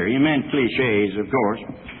I hear. He meant cliches, of course.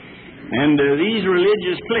 And these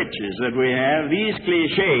religious cliches that we have, these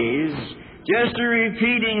cliches, just are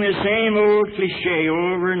repeating the same old cliche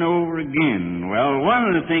over and over again. Well, one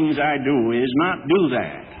of the things I do is not do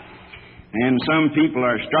that. And some people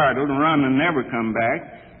are startled and run and never come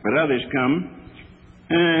back, but others come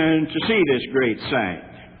to see this great sight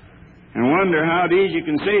and wonder how it is you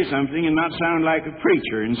can say something and not sound like a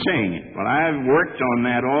preacher in saying it. Well, I've worked on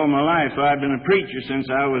that all my life. I've been a preacher since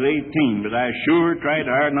I was 18, but I sure tried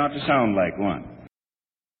hard not to sound like one.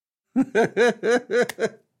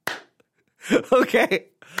 Okay.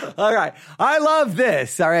 All right. I love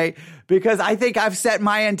this. All right. Because I think I've set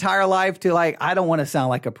my entire life to I don't want to sound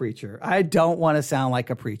like a preacher. I don't want to sound like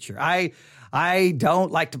a preacher. I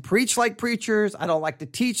don't like to preach like preachers. I don't like to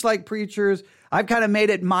teach like preachers. I've kind of made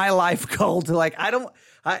it my life goal to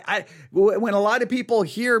when a lot of people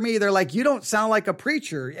hear me, they're like, you don't sound like a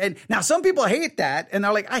preacher. And now some people hate that. And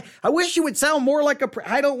they're like, I wish you would sound more like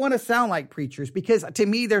I don't want to sound like preachers, because to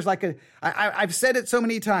me, there's I've said it so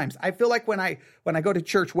many times. I feel like when I go to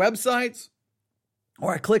church websites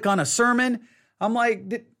or I click on a sermon, I'm like,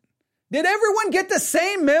 did everyone get the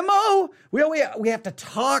same memo? We have to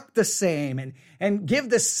talk the same and give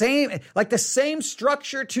the same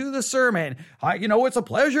structure to the sermon. It's a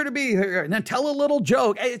pleasure to be here, and then tell a little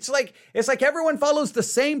joke. It's like everyone follows the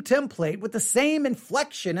same template with the same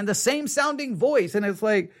inflection and the same sounding voice, and it's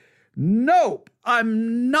like, nope,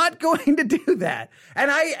 I'm not going to do that.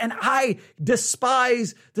 And I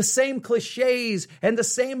despise the same cliches and the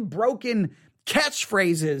same broken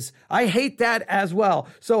catchphrases. I hate that as well.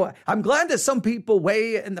 So I'm glad that some people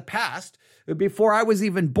way in the past, before I was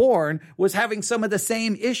even born, was having some of the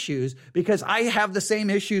same issues, because I have the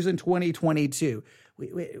same issues in 2022.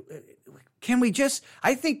 Can we just,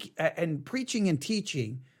 I think, in preaching and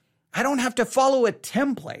teaching, I don't have to follow a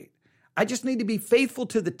template. I just need to be faithful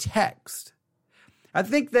to the text. I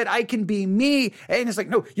think that I can be me, and it's like,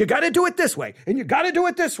 no, you got to do it this way, and you got to do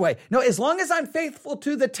it this way. No, as long as I'm faithful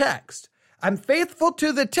to the text,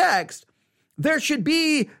 there should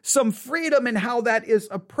be some freedom in how that is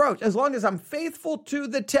approached. As long as I'm faithful to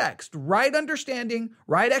the text, right understanding,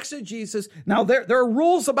 right exegesis. Now, there are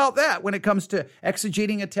rules about that when it comes to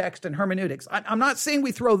exegeting a text and hermeneutics. I'm not saying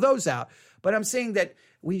we throw those out, but I'm saying that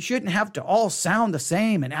we shouldn't have to all sound the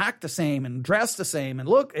same and act the same and dress the same and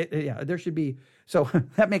look. There should be. So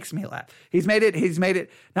that makes me laugh. He's made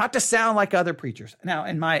it not to sound like other preachers. Now,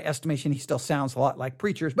 in my estimation, he still sounds a lot like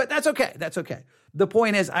preachers, but that's okay. That's okay. The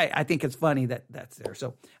point is, I think it's funny that that's there.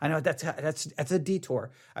 So I know that's a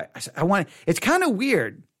detour. I want to, it's kind of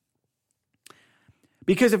weird,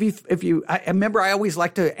 because I remember I always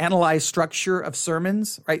like to analyze structure of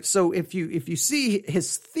sermons, right? So if you see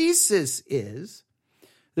his thesis is,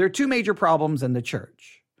 there are two major problems in the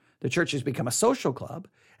church. The church has become a social club,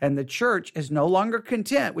 and the church is no longer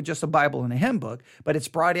content with just a Bible and a hymn book, but it's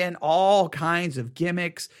brought in all kinds of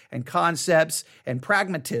gimmicks and concepts and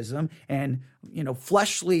pragmatism and,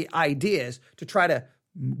 fleshly ideas to try to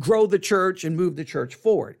grow the church and move the church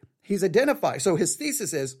forward. He's identified. So his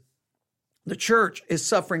thesis is the church is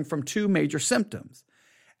suffering from two major symptoms,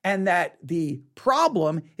 and that the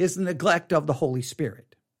problem is the neglect of the Holy Spirit.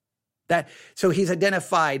 So he's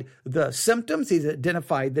identified the symptoms, he's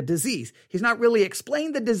identified the disease. He's not really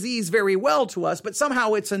explained the disease very well to us, but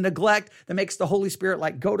somehow it's a neglect that makes the Holy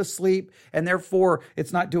Spirit go to sleep, and therefore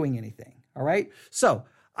it's not doing anything. All right? So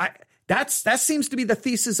that seems to be the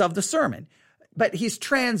thesis of the sermon. But he's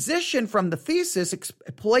transitioned from the thesis,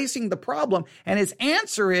 placing the problem, and his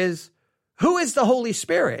answer is, who is the Holy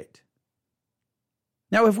Spirit?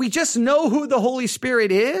 Now, if we just know who the Holy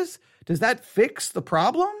Spirit is, does that fix the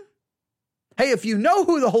problem? Hey, if you know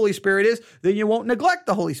who the Holy Spirit is, then you won't neglect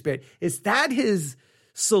the Holy Spirit. Is that his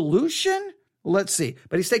solution? Let's see.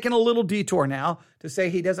 But he's taking a little detour now to say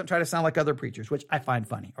he doesn't try to sound like other preachers, which I find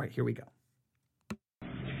funny. All right, here we go.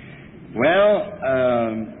 Well,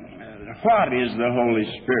 what is the Holy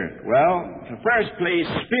Spirit? Well, in the first place,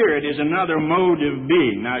 spirit is another mode of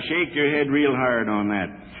being. Now, shake your head real hard on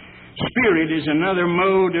that. Spirit is another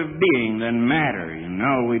mode of being than matter.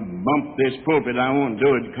 We bump this pulpit. I won't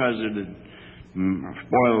do it because it'd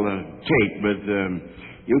spoil the tape, but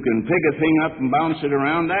you can pick a thing up and bounce it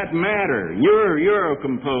around. That matter. You're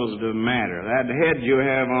composed of matter. That head you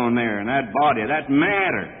have on there and that body, that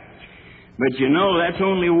matter. But that's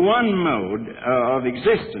only one mode of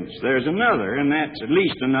existence. There's another, and that's at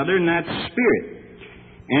least another, and that's spirit.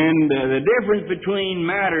 And the difference between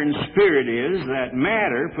matter and spirit is that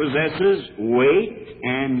matter possesses weight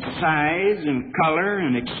and size and color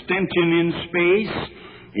and extension in space.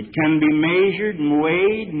 It can be measured and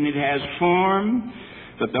weighed, and it has form.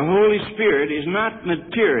 But the Holy Spirit is not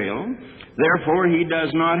material. Therefore, He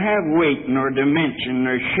does not have weight, nor dimension,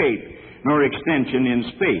 nor shape, nor extension in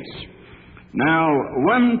space. Now,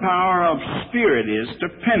 one power of spirit is to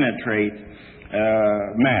penetrate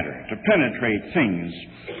matter, to penetrate things,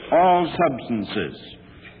 all substances.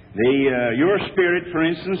 Your spirit, for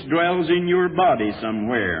instance, dwells in your body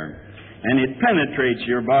somewhere, and it penetrates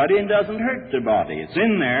your body and doesn't hurt the body. It's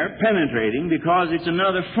in there penetrating because it's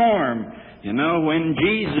another form. You know, when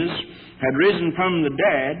Jesus had risen from the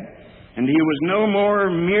dead, and He was no more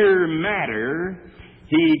mere matter,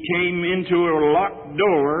 He came into a locked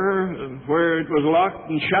door where it was locked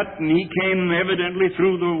and shut, and He came evidently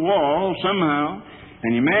through the wall somehow,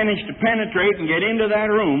 and He managed to penetrate and get into that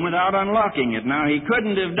room without unlocking it. Now, He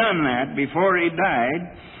couldn't have done that before He died,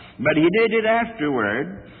 but He did it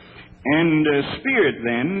afterward. And spirit,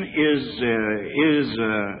 then, is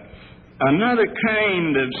another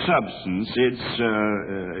kind of substance.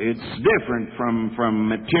 It's different from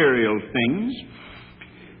material things.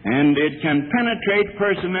 And it can penetrate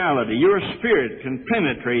personality. Your spirit can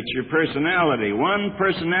penetrate your personality. One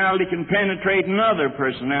personality can penetrate another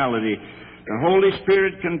personality. The Holy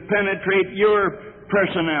Spirit can penetrate your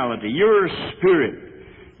personality, your spirit.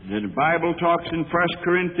 The Bible talks in 1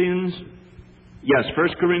 Corinthians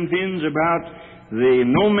about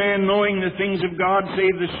no man knowing the things of God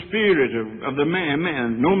save the spirit of the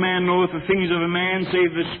man. No man knoweth the things of a man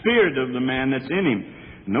save the spirit of the man that's in him.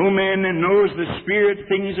 No man knows the spirit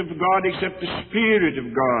things of God except the Spirit of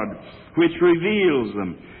God, which reveals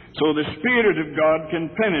them. So the Spirit of God can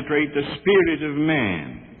penetrate the spirit of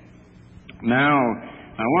man. Now,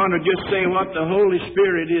 I want to just say what the Holy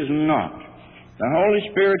Spirit is not. The Holy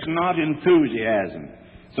Spirit's not enthusiasm.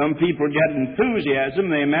 Some people get enthusiasm,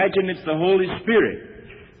 they imagine it's the Holy Spirit.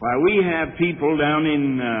 Why, we have people down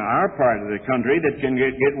in our part of the country that can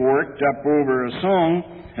get worked up over a song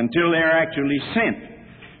until they're actually sent.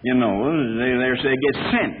 You know, they get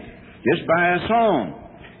sent just by a song.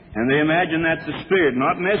 And they imagine that's the Spirit.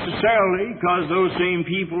 Not necessarily, because those same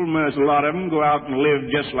people, a lot of them, go out and live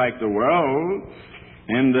just like the world.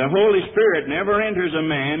 And the Holy Spirit never enters a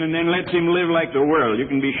man and then lets him live like the world. You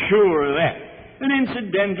can be sure of that. And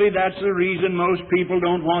incidentally, that's the reason most people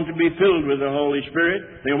don't want to be filled with the Holy Spirit.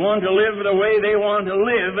 They want to live the way they want to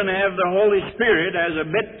live and have the Holy Spirit as a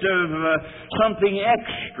bit of something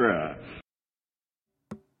extra.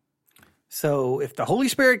 So if the Holy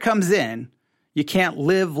Spirit comes in, you can't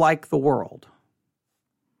live like the world.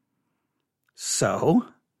 So,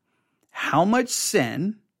 how much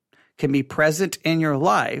sin can be present in your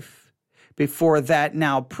life before that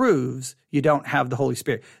now proves you don't have the Holy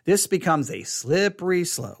Spirit? This becomes a slippery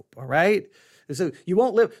slope, all right? So you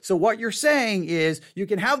won't live. So what you're saying is you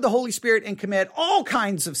can have the Holy Spirit and commit all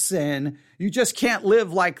kinds of sin. You just can't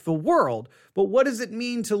live like the world. But what does it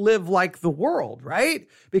mean to live like the world, right?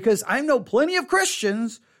 Because I know plenty of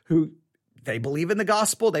Christians who they believe in the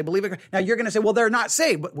gospel. They believe in. Now you're going to say, well, they're not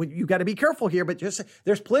saved, but you got to be careful here. But just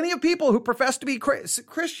there's plenty of people who profess to be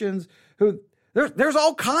Christians who there's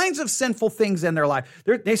all kinds of sinful things in their life.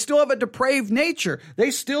 They still have a depraved nature. They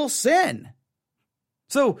still sin.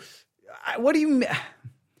 So what do you mean?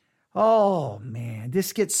 Oh, man,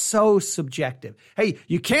 this gets so subjective. Hey,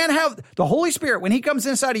 you can't have the Holy Spirit. When He comes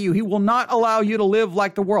inside of you, He will not allow you to live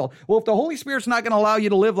like the world. Well, if the Holy Spirit's not going to allow you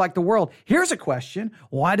to live like the world, here's a question.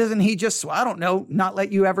 Why doesn't He just, I don't know, not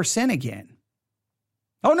let you ever sin again?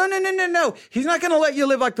 Oh, no. He's not going to let you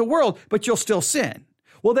live like the world, but you'll still sin.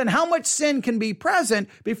 Well, then how much sin can be present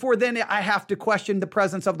before then I have to question the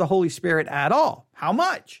presence of the Holy Spirit at all? How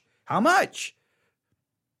much?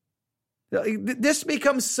 This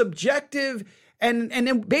becomes subjective, and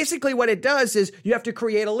then basically what it does is you have to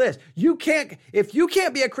create a list. If you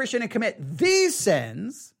can't be a Christian and commit these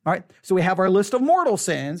sins, all right, so we have our list of mortal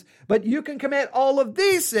sins, but you can commit all of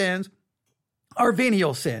these sins are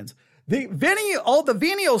venial sins. All the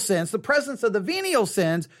venial sins, the presence of the venial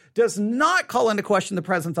sins does not call into question the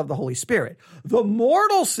presence of the Holy Spirit. The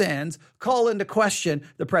mortal sins call into question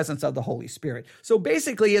the presence of the Holy Spirit. So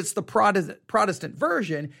basically, it's the Protestant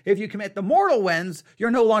version. If you commit the mortal ones,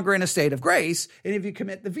 you're no longer in a state of grace. And if you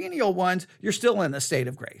commit the venial ones, you're still in a state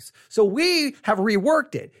of grace. So we have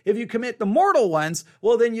reworked it. If you commit the mortal ones,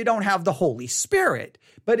 well, then you don't have the Holy Spirit.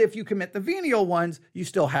 But if you commit the venial ones, you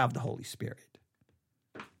still have the Holy Spirit.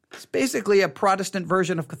 It's basically a Protestant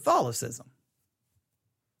version of Catholicism.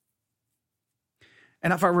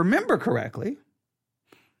 And if I remember correctly,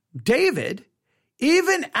 David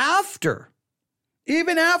Even after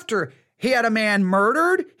he had a man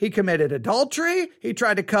murdered, he committed adultery, he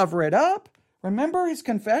tried to cover it up. Remember his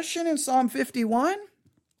confession in Psalm 51?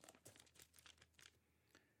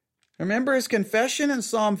 Remember his confession in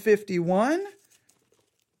Psalm 51?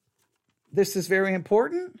 This is very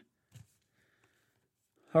important.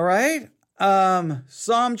 All right.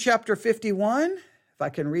 Psalm chapter 51, if I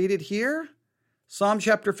can read it here. Psalm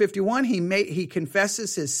chapter 51, he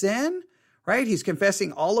confesses his sin, right? He's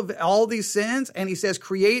confessing all these sins, and he says,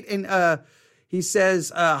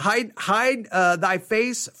 hide thy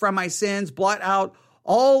face from my sins, blot out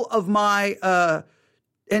all of my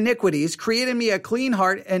iniquities, create in me a clean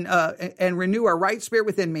heart and renew a right spirit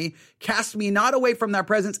within me. Cast me not away from thy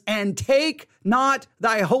presence, and take not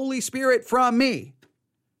thy Holy Spirit from me.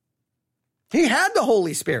 He had the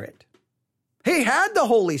Holy Spirit. He had the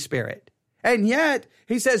Holy Spirit. And yet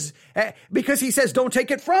he says, because he says, don't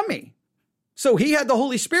take it from me. So he had the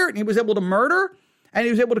Holy Spirit, and he was able to murder, and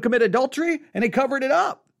he was able to commit adultery, and he covered it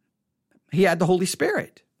up. He had the Holy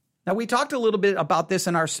Spirit. Now, we talked a little bit about this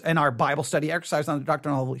in our Bible study exercise on the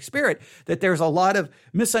doctrine of the Holy Spirit, that there's a lot of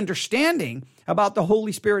misunderstanding about the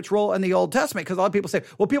Holy Spirit's role in the Old Testament, because a lot of people say,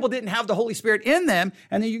 well, people didn't have the Holy Spirit in them,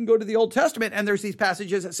 and then you can go to the Old Testament, and there's these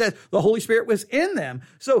passages that says the Holy Spirit was in them.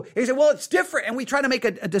 So they say, well, it's different, and we try to make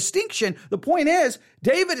a distinction. The point is,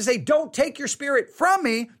 David is saying, don't take your Spirit from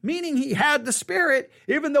me, meaning he had the Spirit,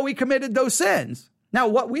 even though he committed those sins. Now,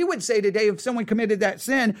 what we would say today, if someone committed that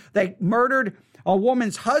sin, they murdered a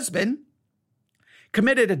woman's husband,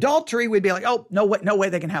 committed adultery, we'd be like, oh, no way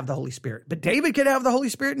they can have the Holy Spirit. But David could have the Holy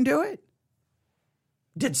Spirit and do it.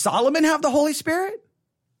 Did Solomon have the Holy Spirit?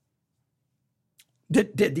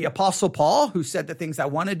 Did the Apostle Paul, who said the things I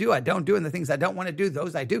want to do, I don't do, and the things I don't want to do,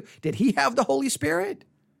 those I do, did he have the Holy Spirit?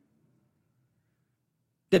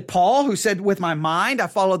 Did Paul, who said, with my mind, I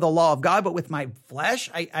follow the law of God, but with my flesh,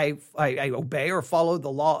 I obey or follow the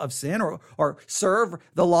law of sin or serve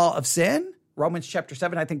the law of sin? Romans chapter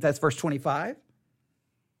 7, I think that's verse 25.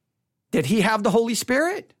 Did he have the Holy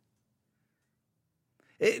Spirit?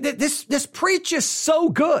 This preach is so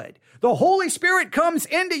good. The Holy Spirit comes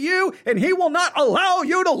into you, and he will not allow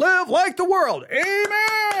you to live like the world.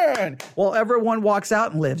 Amen. Well, everyone walks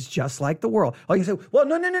out and lives just like the world. Oh, you say, well,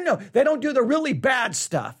 no. They don't do the really bad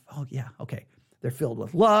stuff. Oh, yeah, okay. They're filled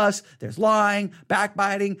with lust. There's lying,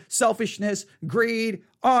 backbiting, selfishness, greed,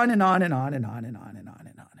 on and on and on and on and on and on and on and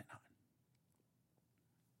on.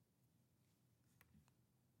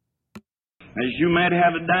 As you might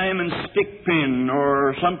have a diamond stick pin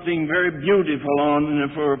or something very beautiful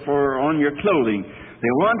on your clothing.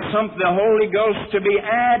 They want the Holy Ghost to be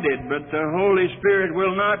added, but the Holy Spirit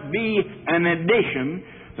will not be an addition.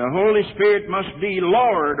 The Holy Spirit must be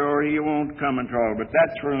Lord, or he won't come at all. But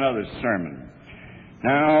that's for another sermon.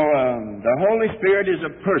 Now, the Holy Spirit is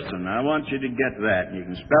a person. I want you to get that. You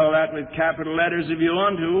can spell that with capital letters if you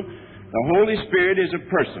want to. The Holy Spirit is a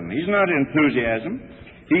person. He's not enthusiasm.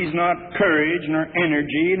 He's not courage, nor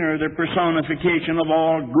energy, nor the personification of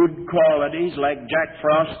all good qualities, like Jack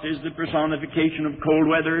Frost is the personification of cold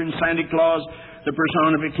weather, and Santa Claus the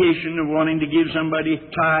personification of wanting to give somebody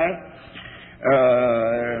tie.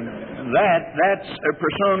 That's a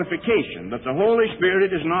personification. But the Holy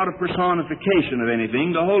Spirit is not a personification of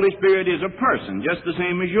anything. The Holy Spirit is a person, just the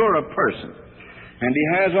same as you're a person. And he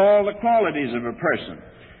has all the qualities of a person.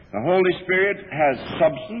 The Holy Spirit has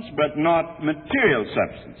substance, but not material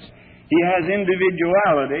substance. He has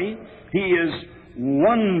individuality. He is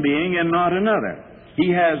one being and not another.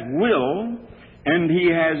 He has will, and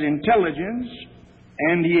he has intelligence,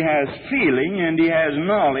 and he has feeling, and he has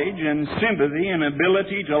knowledge and sympathy and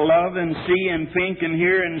ability to love and see and think and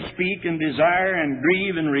hear and speak and desire and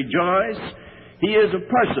grieve and rejoice. He is a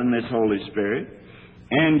person, this Holy Spirit.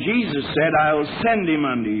 And Jesus said, I will send him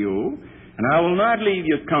unto you, and I will not leave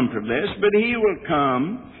you comfortless, but he will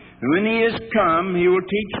come. And when he is come, he will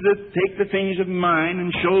take the things of mine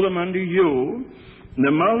and show them unto you. And the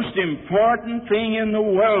most important thing in the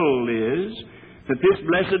world is that this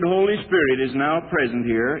blessed Holy Spirit is now present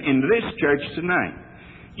here in this church tonight.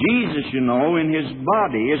 Jesus, you know, in his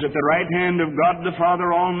body is at the right hand of God the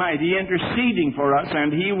Father Almighty, interceding for us,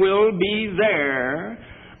 and he will be there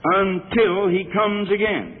until he comes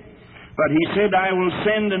again. But he said, I will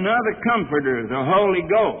send another Comforter, the Holy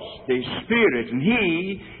Ghost, the Spirit, and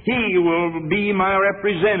he will be my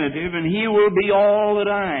representative, and he will be all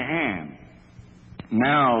that I am.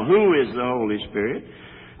 Now, who is the Holy Spirit?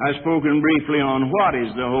 I've spoken briefly on what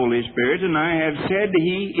is the Holy Spirit, and I have said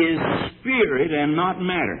he is spirit and not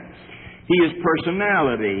matter. He is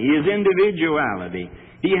personality. He is individuality.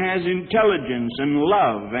 He has intelligence and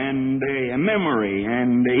love and a memory,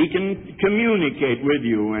 and He can communicate with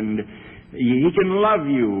you, and He can love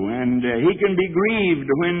you, and He can be grieved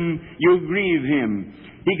when you grieve Him.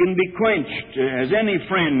 He can be quenched, as any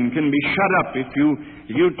friend can be shut up if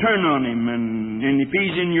you turn on Him, and if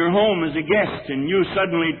He's in your home as a guest and you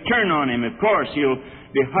suddenly turn on Him, of course He'll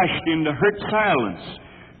be hushed into hurt silence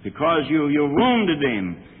because you wounded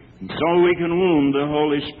Him. And so we can wound the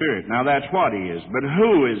Holy Spirit. Now that's what He is. But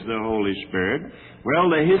who is the Holy Spirit?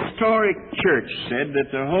 Well, the historic church said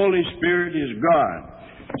that the Holy Spirit is God.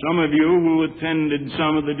 Some of you who attended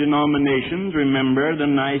some of the denominations remember the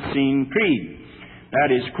Nicene Creed.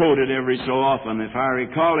 That is quoted every so often. If I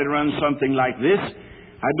recall, it runs something like this.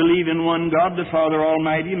 I believe in one God, the Father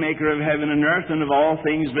Almighty, maker of heaven and earth, and of all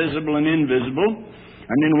things visible and invisible,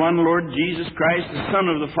 and in one Lord Jesus Christ, the Son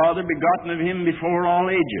of the Father, begotten of Him before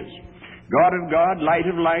all ages. God of God, light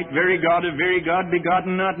of light, very God of very God,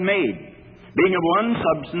 begotten, not made, being of one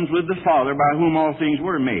substance with the Father, by whom all things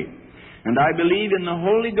were made. And I believe in the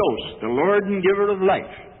Holy Ghost, the Lord and giver of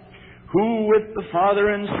life, who with the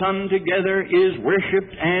Father and Son together is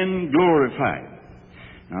worshipped and glorified.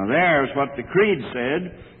 Now there's what the Creed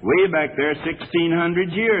said way back there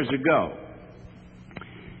 1,600 years ago.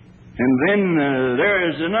 And then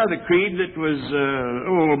there's another creed that was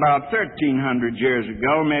about 1,300 years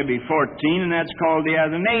ago, maybe 14, and that's called the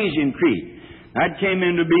Athanasian Creed. That came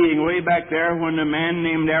into being way back there when a man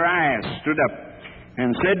named Arius stood up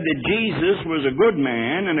and said that Jesus was a good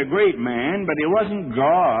man and a great man, but He wasn't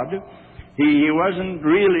God. He wasn't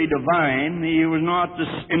really divine. He was not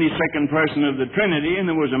any second person of the Trinity, and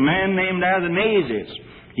there was a man named Athanasius.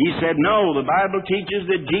 He said, no, the Bible teaches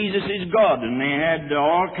that Jesus is God, and they had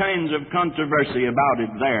all kinds of controversy about it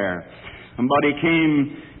there. Somebody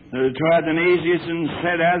came to Athanasius and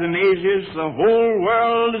said, Athanasius, the whole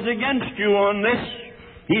world is against you on this.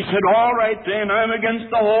 He said, all right then, I'm against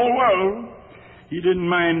the whole world. He didn't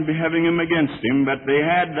mind having him against him, but they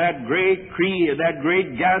had that great creed, that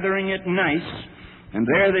great gathering at Nice, and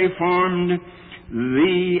there they formed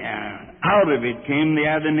out of it came the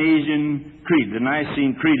Athanasian Creed. The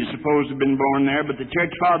Nicene Creed is supposed to have been born there, but the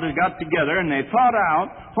church fathers got together and they thought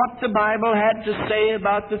out what the Bible had to say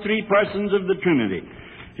about the three persons of the Trinity.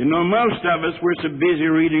 You know, most of us, we're so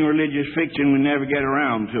busy reading religious fiction, we never get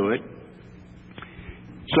around to it.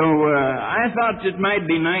 So I thought it might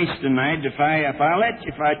be nice tonight if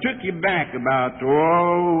I took you back about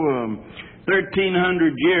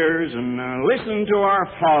 1,300 years and listen to our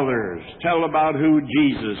fathers tell about who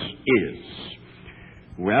Jesus is.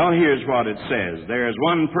 Well, here's what it says. There is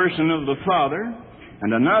one person of the Father,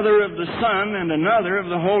 and another of the Son, and another of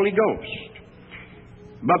the Holy Ghost.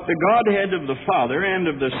 But the Godhead of the Father, and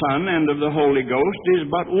of the Son, and of the Holy Ghost is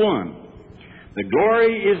but one. The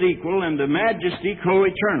glory is equal, and the majesty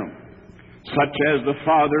co-eternal. Such as the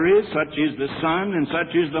Father is, such is the Son, and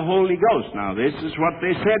such is the Holy Ghost. Now, this is what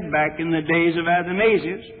they said back in the days of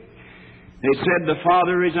Athanasius. They said the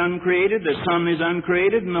Father is uncreated, the Son is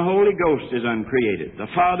uncreated, and the Holy Ghost is uncreated. The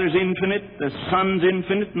Father's infinite, the Son's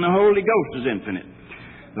infinite, and the Holy Ghost is infinite.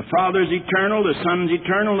 The Father's eternal, the Son's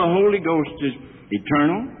eternal, the Holy Ghost is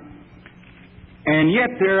eternal. And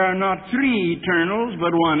yet there are not three eternals,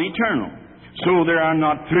 but one eternal. So there are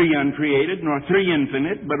not three uncreated, nor three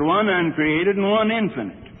infinite, but one uncreated and one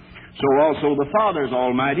infinite. So also the Father's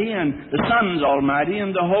almighty, and the Son's almighty,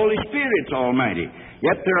 and the Holy Spirit's almighty.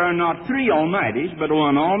 Yet there are not three almighties, but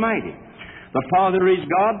one almighty. The Father is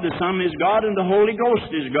God, the Son is God, and the Holy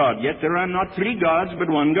Ghost is God. Yet there are not three gods, but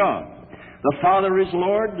one God. The Father is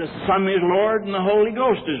Lord, the Son is Lord, and the Holy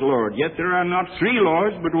Ghost is Lord. Yet there are not three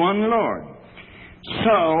Lords, but one Lord.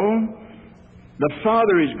 So the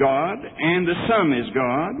Father is God, and the Son is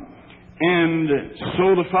God, and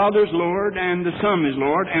so the Father's Lord, and the Son is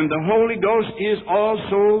Lord, and the Holy Ghost is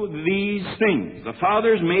also these things. The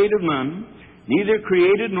Father is made of none, neither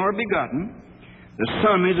created nor begotten. The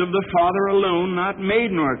Son is of the Father alone, not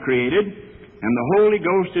made nor created, and the Holy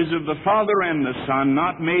Ghost is of the Father and the Son,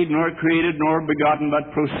 not made nor created nor begotten,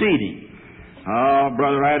 but proceeding. Oh,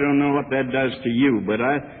 brother, I don't know what that does to you, but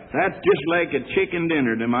that's just like a chicken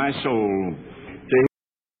dinner to my soul.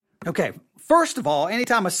 Okay, first of all,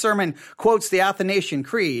 anytime a sermon quotes the Athanasian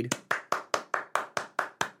Creed,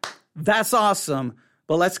 that's awesome,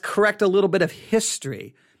 but let's correct a little bit of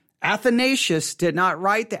history. Athanasius did not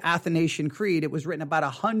write the Athanasian Creed. It was written about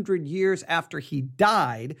 100 years after he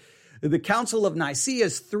died. The Council of Nicaea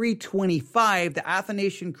is 325. The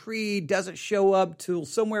Athanasian Creed doesn't show up till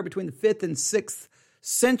somewhere between the 5th and 6th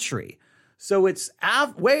century. So it's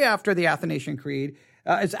way after the Athanasian Creed.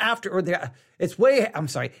 it's way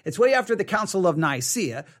after the Council of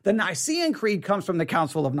Nicaea. The Nicene Creed comes from the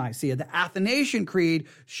Council of Nicaea. The Athanasian Creed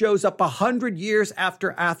shows up 100 years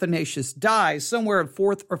after Athanasius dies, somewhere in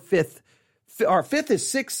 4th or 5th, or 5th is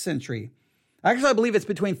 6th century. Actually, I believe it's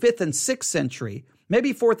between 5th and 6th century,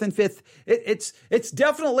 maybe 4th and 5th. It's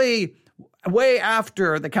definitely way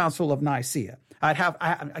after the Council of Nicaea.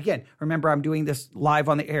 Again, remember, I'm doing this live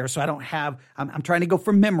on the air, so I'm trying to go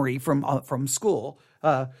from memory from school.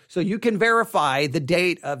 So you can verify the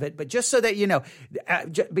date of it, but just so that you know,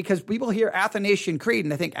 because people hear Athanasian Creed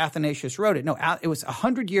and I think Athanasius wrote it. No, it was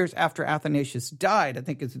 100 years after Athanasius died. I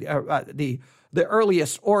think is the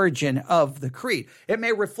earliest origin of the creed. It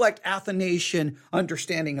may reflect Athanasian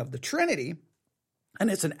understanding of the Trinity, and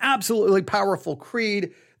it's an absolutely powerful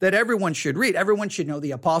creed that everyone should read. Everyone should know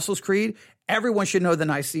the Apostles' Creed. Everyone should know the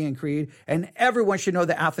Nicene Creed, and everyone should know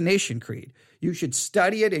the Athanasian Creed. You should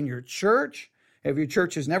study it in your church. If your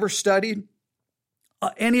church has never studied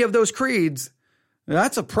any of those creeds,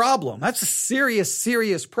 that's a problem. That's a serious,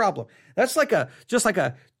 serious problem. That's just like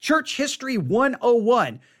a church history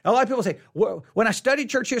 101. A lot of people say, when I study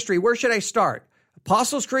church history, where should I start?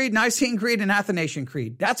 Apostles' Creed, Nicene Creed, and Athanasian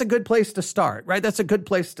Creed. That's a good place to start, right? That's a good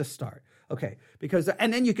place to start. Okay,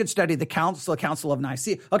 and then you could study the Council of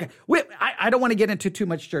Nicaea. Okay, I don't want to get into too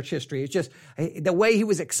much church history. It's just the way he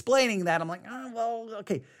was explaining that. I'm like, oh, well,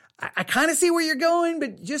 okay. I kind of see where you're going,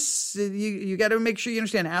 but just you got to make sure you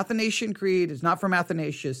understand. Athanasian Creed is not from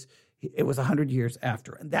Athanasius. It was 100 years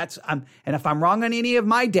after, and and if I'm wrong on any of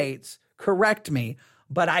my dates, correct me.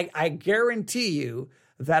 But I guarantee you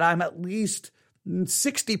that I'm at least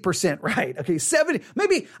 60% right. Okay, 70.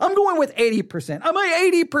 Maybe I'm going with 80%. Am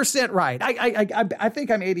I 80% right? I think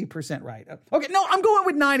I'm 80% right. Okay, no, I'm going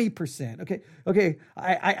with 90%. Okay.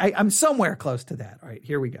 I'm somewhere close to that. All right,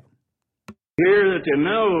 here we go. Here that you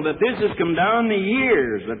know that this has come down the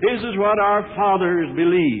years, that this is what our fathers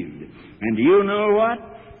believed. And do you know what?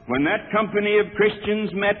 When that company of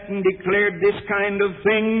Christians met and declared this kind of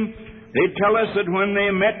thing, they tell us that when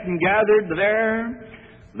they met and gathered there,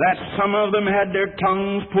 that some of them had their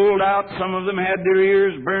tongues pulled out, some of them had their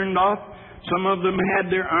ears burned off, some of them had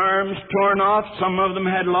their arms torn off, some of them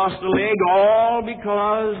had lost a leg, all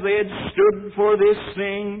because they had stood for this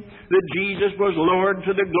thing, that Jesus was Lord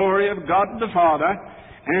to the glory of God the Father,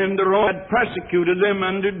 and the Romans had persecuted them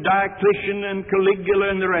under Diocletian and Caligula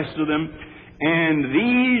and the rest of them. And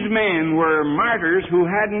these men were martyrs who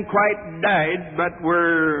hadn't quite died, but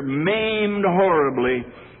were maimed horribly.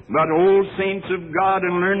 But old saints of God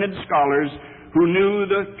and learned scholars who knew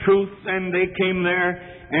the truth, and they came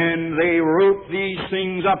there and they wrote these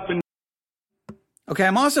things up. Okay,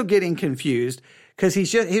 I'm also getting confused because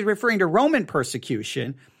he's referring to Roman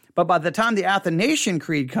persecution, but by the time the Athanasian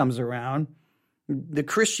Creed comes around, the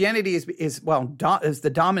Christianity is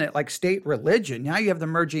the dominant state religion. Now you have the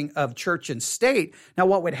merging of church and state. Now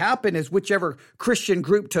what would happen is whichever Christian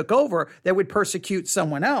group took over, they would persecute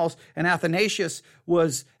someone else. And Athanasius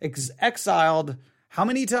was exiled how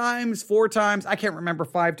many times? 4 times? I can't remember,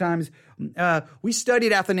 5 times. We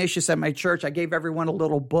studied Athanasius at my church. I gave everyone a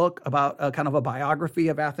little book about kind of a biography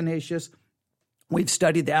of Athanasius. We've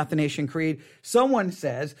studied the Athanasian Creed. Someone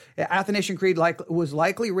says the Athanasian Creed was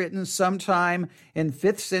likely written sometime in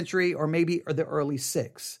 5th century or the early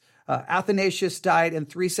 6th. Athanasius died in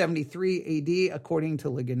 373 AD, according to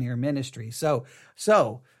Ligonier Ministry. So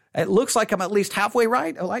it looks like I'm at least halfway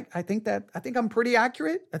right. I think I'm pretty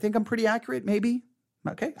accurate. Maybe.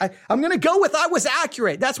 Okay. I'm going to go with I was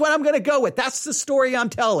accurate. That's what I'm going to go with. That's the story I'm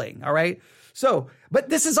telling. All right. So, but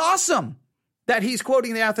this is awesome that he's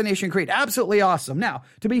quoting the Athanasian Creed. Absolutely awesome. Now,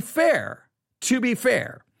 to be fair,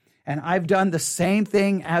 and I've done the same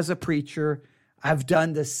thing as a preacher. I've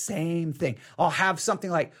done the same thing. I'll have something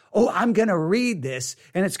like, I'm going to read this,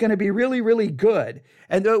 and it's going to be really, really good.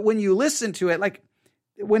 And when you listen to it,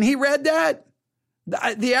 when he read that,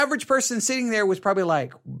 the average person sitting there was probably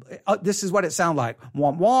like, this is what it sounded like.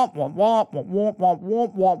 Womp, womp, womp, womp, womp, womp, womp,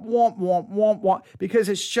 womp, womp, womp, womp, womp, womp. Because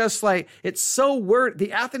it's just it's so wordy.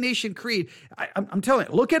 The Athanasian Creed, I'm telling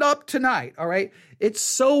you, look it up tonight, all right? It's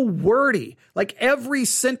so wordy. Every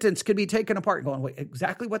sentence could be taken apart and going, wait,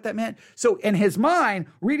 exactly what that meant? So in his mind,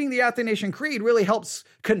 reading the Athanasian Creed really helps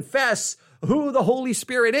confess who the Holy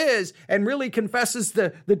Spirit is and really confesses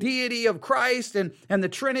the deity of Christ and the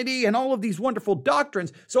Trinity and all of these wonderful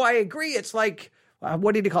doctrines. So I agree. It's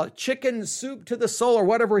what did he call it? Chicken soup to the soul or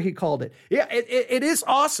whatever he called it. Yeah, it is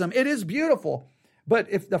awesome. It is beautiful. But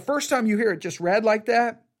if the first time you hear it just read like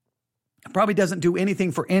that, it probably doesn't do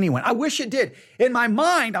anything for anyone. I wish it did. In my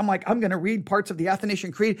mind, I'm like, I'm going to read parts of the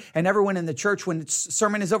Athanasian Creed, and everyone in the church, when the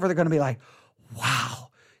sermon is over, they're going to be like, wow.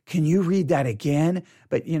 can you read that again?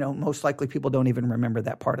 But, most likely people don't even remember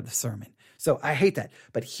that part of the sermon. So I hate that.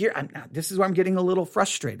 But here, this is where I'm getting a little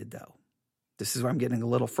frustrated, though. This is where I'm getting a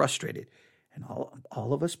little frustrated. And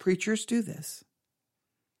all of us preachers do this.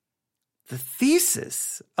 The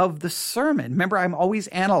thesis of the sermon, remember, I'm always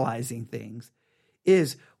analyzing things,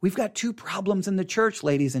 is we've got two problems in the church,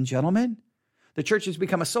 ladies and gentlemen. The church has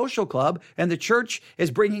become a social club, and the church is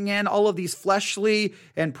bringing in all of these fleshly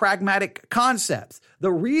and pragmatic concepts.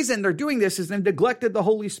 The reason they're doing this is they've neglected the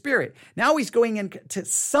Holy Spirit. Now he's going into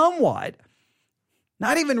somewhat,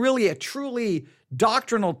 not even really a truly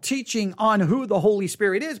doctrinal teaching on who the Holy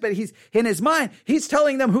Spirit is, but he's in his mind, he's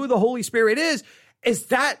telling them who the Holy Spirit is. Is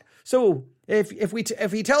that so?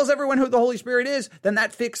 If he tells everyone who the Holy Spirit is, then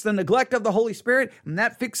that fixes the neglect of the Holy Spirit, and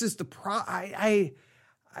that fixes the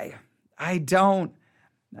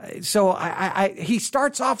he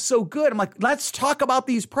starts off so good. I'm like, let's talk about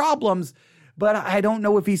these problems, but I don't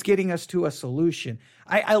know if he's getting us to a solution.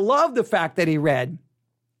 I love the fact that he read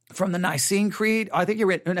from the Nicene Creed. I think he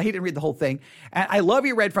didn't read the whole thing. And I love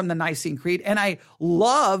he read from the Nicene Creed, and I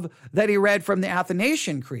love that he read from the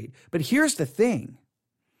Athanasian Creed. But here's the thing.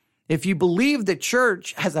 If you believe the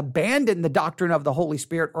church has abandoned the doctrine of the Holy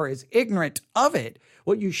Spirit or is ignorant of it,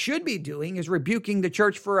 what you should be doing is rebuking the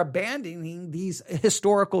church for abandoning these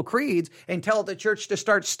historical creeds and tell the church to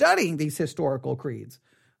start studying these historical creeds.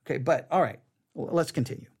 Okay, but all right, let's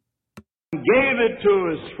continue. Gave it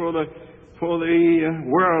to us for the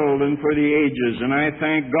world and for the ages, and I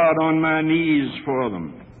thank God on my knees for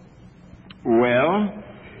them. Well,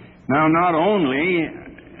 now not only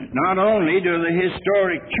do the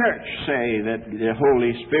historic church say that the Holy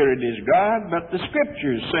Spirit is God, but the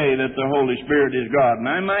Scriptures say that the Holy Spirit is God. And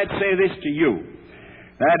I might say this to you,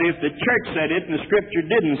 that if the church said it and the Scripture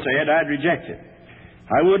didn't say it, I'd reject it.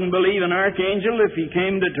 I wouldn't believe an archangel if he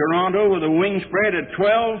came to Toronto with a wingspread of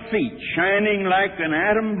 12 feet, shining like an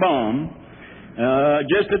atom bomb,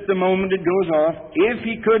 just at the moment it goes off, if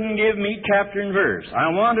he couldn't give me chapter and verse. I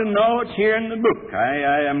want to know it's here in the book.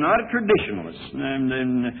 I am not a traditionalist.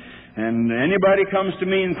 And anybody comes to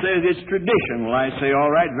me and says it's traditional, I say,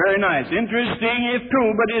 all right, very nice. Interesting if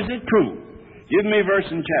true, but is it true? Give me verse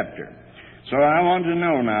and chapter. So I want to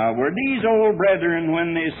know now, were these old brethren,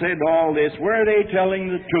 when they said all this, were they telling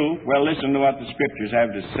the truth? Well, listen to what the Scriptures have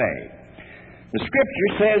to say. The Scripture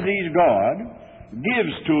says he's God,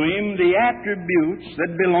 gives to him the attributes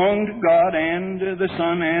that belong to God and the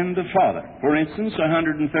Son and the Father. For instance,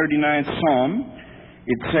 139th Psalm,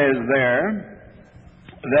 it says there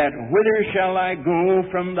that, whither shall I go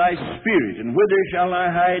from thy spirit, and whither shall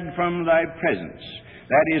I hide from thy presence?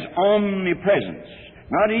 That is omnipresence.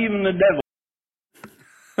 Not even the devil.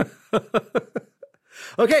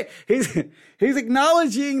 Okay, he's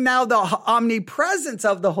acknowledging now the omnipresence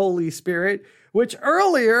of the Holy Spirit, which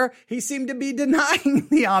earlier he seemed to be denying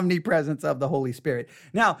the omnipresence of the Holy Spirit.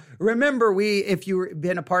 Now, remember, if you've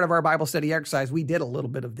been a part of our Bible study exercise, we did a little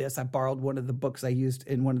bit of this. I borrowed one of the books I used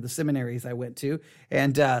in one of the seminaries I went to,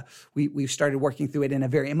 and we started working through it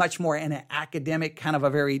in much more in an academic kind of a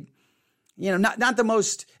very, not the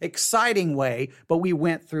most exciting way, but we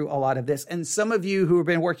went through a lot of this. And some of you who have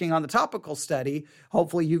been working on the topical study,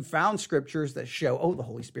 hopefully you've found scriptures that show, the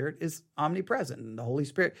Holy Spirit is omnipresent. And the Holy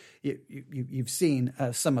Spirit, you've seen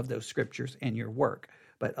some of those scriptures in your work.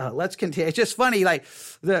 But let's continue. It's just funny, like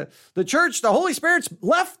the church, the Holy Spirit's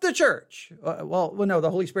left the church. No, the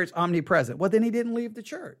Holy Spirit's omnipresent. Well, then he didn't leave the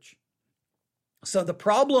church. So the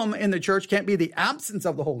problem in the church can't be the absence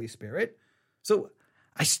of the Holy Spirit. So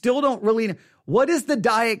I still don't really know. What is the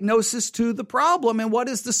diagnosis to the problem and what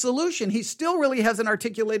is the solution? He still really hasn't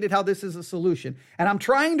articulated how this is a solution. And I'm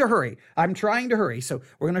trying to hurry. So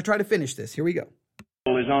we're going to try to finish this. Here we go.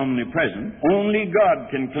 Is omnipresent. Only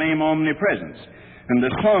God can claim omnipresence. And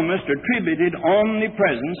the psalmist attributed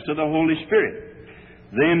omnipresence to the Holy Spirit.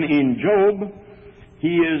 Then in Job,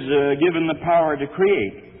 he is given the power to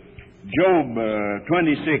create. Job 26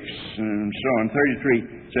 and so on,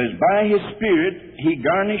 33 says, by his Spirit he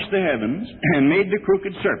garnished the heavens and made the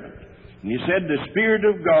crooked serpent. And he said, the Spirit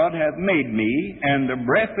of God hath made me, and the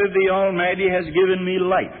breath of the Almighty has given me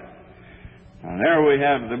life. Now there we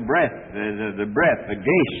have the breath, the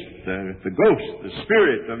ghost, the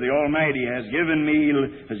Spirit of the Almighty has given me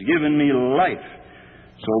life.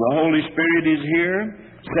 So the Holy Spirit is here,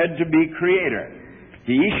 said to be Creator.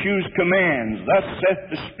 He issues commands, thus saith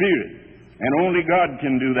the Spirit, and only God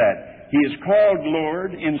can do that. He is called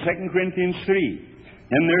Lord in 2 Corinthians 3.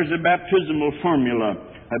 And there's a baptismal formula.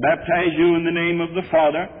 I baptize you in the name of the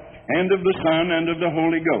Father, and of the Son, and of the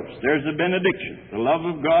Holy Ghost. There's a benediction, the love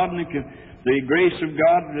of God, and the grace of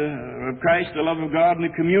God, of Christ, the love of God, and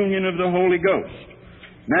the communion of the Holy Ghost.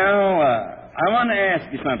 Now, I want to ask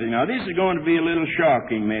you something. Now, this is going to be a little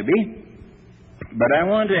shocking, maybe, but I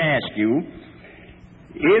want to ask you,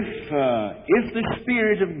 if the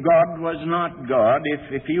Spirit of God was not God,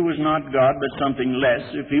 if He was not God but something less,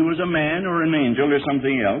 if He was a man or an angel or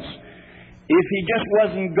something else, if He just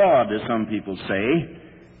wasn't God, as some people say,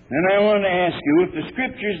 then I want to ask you, if the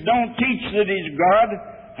Scriptures don't teach that He's God,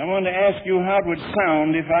 I want to ask you how it would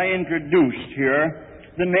sound if I introduced here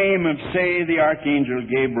the name of, say, the Archangel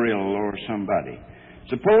Gabriel or somebody.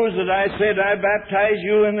 Suppose that I said, I baptize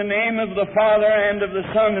you in the name of the Father and of the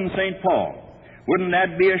Son and St. Paul. Wouldn't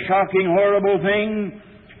that be a shocking, horrible thing?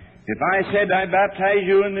 If I said, I baptize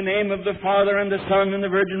you in the name of the Father and the Son and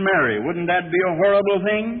the Virgin Mary, wouldn't that be a horrible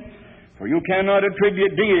thing? For you cannot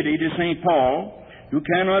attribute deity to St. Paul. You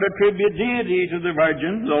cannot attribute deity to the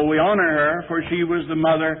Virgin, though we honor her, for she was the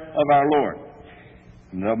mother of our Lord.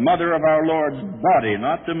 The mother of our Lord's body,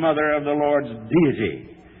 not the mother of the Lord's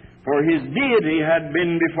deity. For His deity had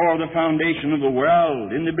been before the foundation of the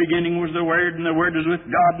world. In the beginning was the Word, and the Word was with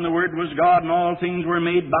God, and the Word was God, and all things were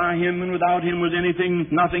made by Him, and without Him was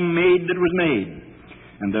nothing made that was made.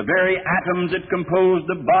 And the very atoms that composed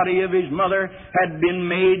the body of His mother had been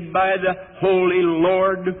made by the Holy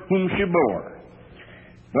Lord whom she bore.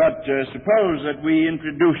 But suppose that we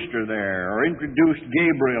introduced her there, or introduced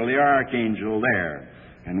Gabriel, the archangel, there.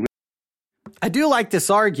 And I do like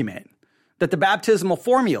this argument that the baptismal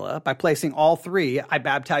formula, by placing all three, I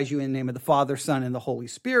baptize you in the name of the Father, Son, and the Holy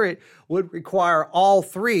Spirit, would require all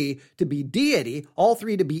three to be deity, all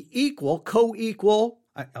three to be equal, co-equal.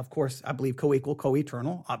 Of course, I believe co-equal,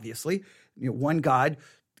 co-eternal, obviously. One God,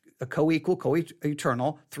 a co-equal,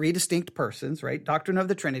 co-eternal, three distinct persons, right? Doctrine of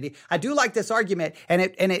the Trinity. I do like this argument, and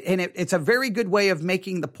it's a very good way of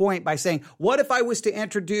making the point by saying, what if I was to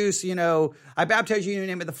introduce, I baptize you in the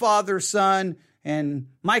name of the Father, Son, and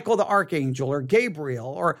Michael the Archangel, or Gabriel,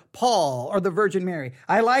 or Paul, or the Virgin Mary.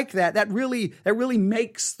 I like that. That really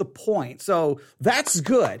makes the point. So that's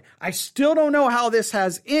good. I still don't know how this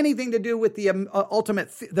has anything to do with the ultimate,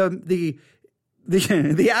 the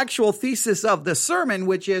actual thesis of the sermon,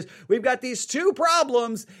 which is we've got these two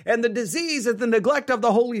problems, and the disease is the neglect of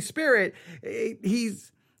the Holy Spirit.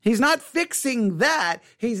 He's not fixing that.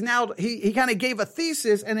 He kind of gave a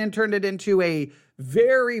thesis and then turned it into a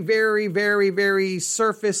very, very, very, very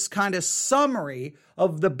surface kind of summary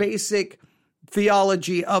of the basic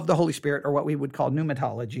theology of the Holy Spirit, or what we would call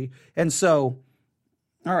pneumatology. And so,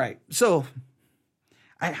 all right. So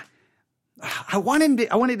I wanted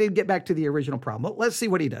to get back to the original problem. Let's see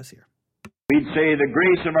what he does here. We'd say the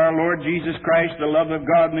grace of our Lord Jesus Christ, the love of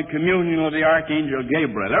God, and the communion of the Archangel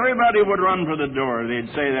Gabriel. Everybody would run for the door.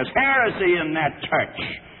 They'd say, there's heresy in that church.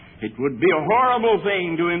 It would be a horrible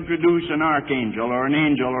thing to introduce an archangel or an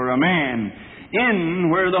angel or a man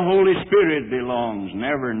in where the Holy Spirit belongs.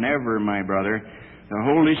 Never, never, my brother. The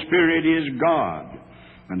Holy Spirit is God.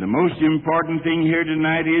 And the most important thing here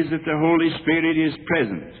tonight is that the Holy Spirit is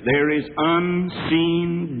present. There is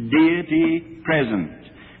unseen deity present.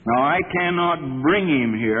 Now, I cannot bring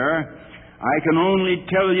Him here. I can only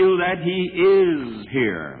tell you that He is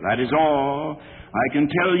here. That is all. I can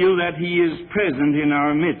tell you that He is present in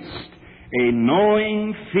our midst, a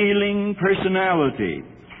knowing, feeling personality.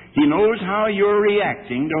 He knows how you're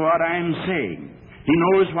reacting to what I'm saying. He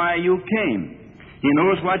knows why you came. He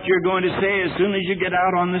knows what you're going to say as soon as you get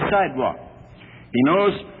out on the sidewalk. He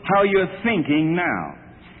knows how you're thinking now.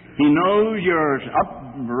 He knows you're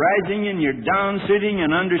uprising and you're down sitting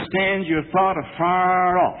and understands your thought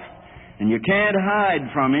afar off. And you can't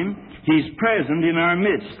hide from Him. He's present in our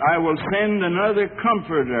midst. I will send another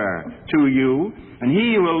Comforter to you, and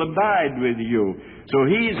He will abide with you. So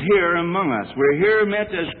He's here among us. We're here met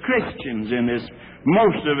as Christians in this.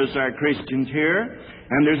 Most of us are Christians here,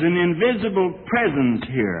 and there's an invisible presence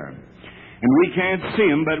here. And we can't see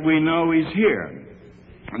Him, but we know He's here.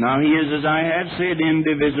 Now He is, as I have said,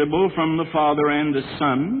 indivisible from the Father and the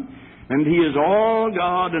Son, and He is all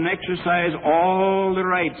God and exercises all the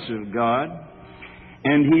rights of God.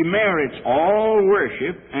 And He merits all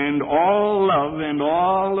worship and all love and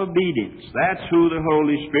all obedience. That's who the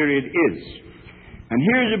Holy Spirit is. And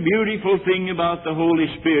here's a beautiful thing about the Holy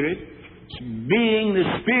Spirit. Being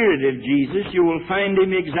the Spirit of Jesus, you will find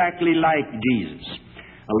Him exactly like Jesus.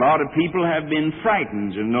 A lot of people have been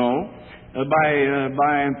frightened,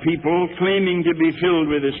 by people claiming to be filled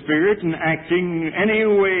with the Spirit and acting any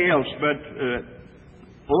way else but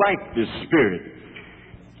like the Spirit.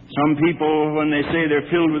 Some people, when they say they're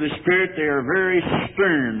filled with the Spirit, they are very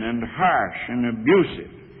stern and harsh and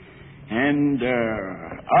abusive. And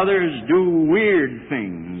others do weird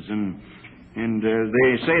things, and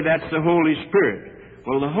they say that's the Holy Spirit.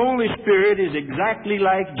 Well, the Holy Spirit is exactly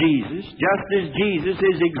like Jesus, just as Jesus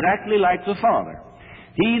is exactly like the Father.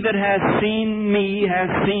 He that has seen me has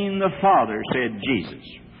seen the Father, said Jesus.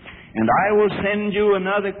 And I will send you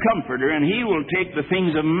another Comforter, and He will take the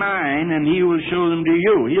things of mine, and He will show them to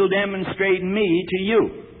you. He'll demonstrate me to you.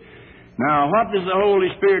 Now, what does the Holy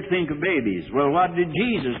Spirit think of babies? Well, what did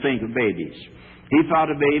Jesus think of babies? He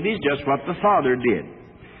thought of babies just what the Father did.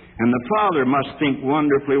 And the Father must think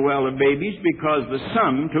wonderfully well of babies, because the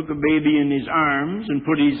Son took a baby in His arms and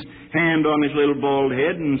put His hand on his little bald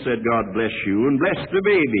head and said, God bless you, and blessed the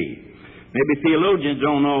baby. Maybe theologians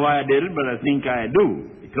don't know why I did it, but I think I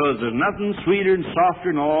do. Because there's nothing sweeter and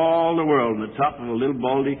softer in all the world than the top of a little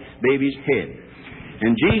baldy baby's head.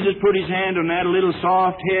 And Jesus put His hand on that little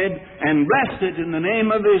soft head and blessed it in the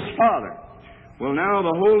name of His Father. Well, now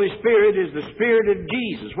the Holy Spirit is the Spirit of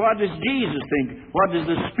Jesus. What does Jesus think? What does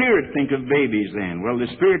the Spirit think of babies then? Well, the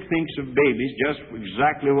Spirit thinks of babies just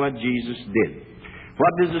exactly what Jesus did.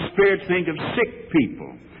 What does the Spirit think of sick people?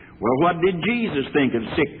 Well, what did Jesus think of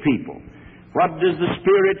sick people? What does the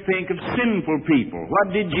Spirit think of sinful people?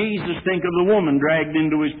 What did Jesus think of the woman dragged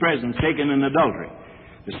into His presence, taken in adultery?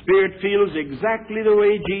 The Spirit feels exactly the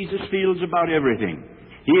way Jesus feels about everything.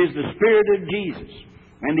 He is the Spirit of Jesus.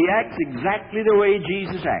 And He acts exactly the way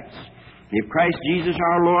Jesus acts. If Christ Jesus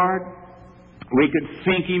our Lord, we could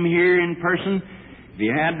think Him here in person. If He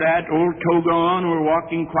had that old toga on, or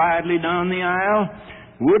walking quietly down the aisle,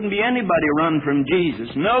 wouldn't be anybody run from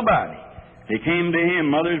Jesus. Nobody. They came to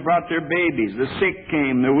Him. Mothers brought their babies. The sick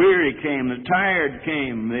came. The weary came. The tired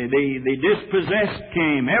came. The dispossessed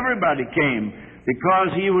came. Everybody came,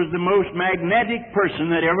 because He was the most magnetic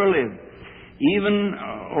person that ever lived. Even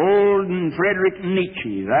old Friedrich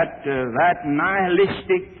Nietzsche, that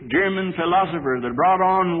nihilistic German philosopher that brought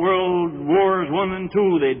on World Wars I and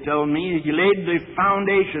II, they tell me, he laid the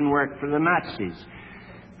foundation work for the Nazis.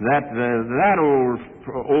 That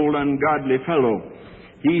old ungodly fellow,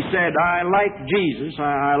 he said, I like Jesus,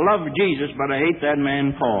 I love Jesus, but I hate that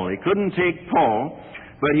man Paul. He couldn't take Paul,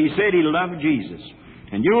 but he said he loved Jesus.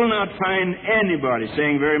 And you will not find anybody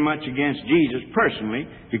saying very much against Jesus personally,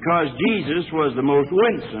 because Jesus was the most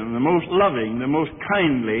winsome, the most loving, the most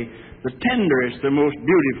kindly, the tenderest, the most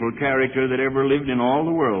beautiful character that ever lived in all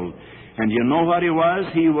the world. And you know what He was?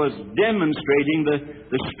 He was demonstrating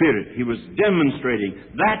the Spirit. He was demonstrating.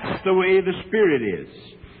 That's the way the Spirit is.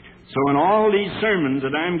 So in all these sermons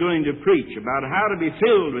that I'm going to preach about how to be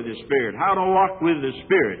filled with the Spirit, how to walk with the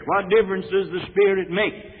Spirit, what difference does the Spirit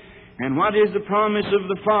make? And what is the promise of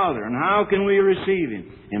the Father? And how can we receive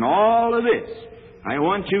Him? In all of this, I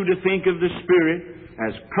want you to think of the Spirit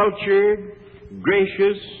as cultured,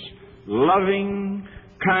 gracious, loving,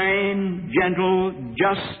 kind, gentle,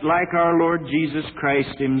 just like our Lord Jesus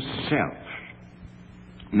Christ Himself.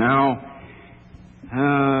 Now,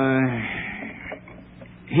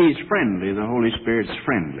 He's friendly. The Holy Spirit's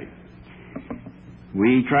friendly.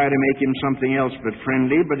 We try to make Him something else but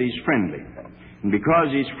friendly, but He's friendly. And because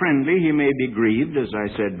He's friendly, He may be grieved, as I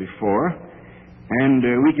said before. And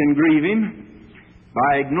we can grieve Him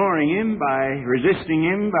by ignoring Him, by resisting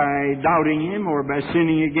Him, by doubting Him, or by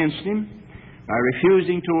sinning against Him, by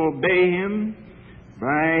refusing to obey Him,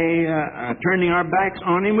 by turning our backs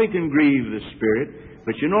on Him. We can grieve the Spirit.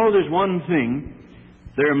 But you know, there's one thing.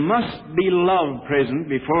 There must be love present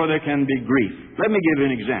before there can be grief. Let me give you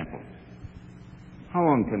an example. How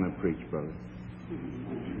long can I preach, brother?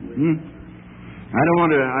 I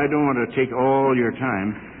don't want to take all your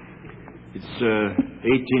time. It's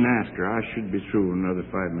 18 after. I should be through in another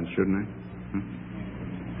 5 minutes, shouldn't I?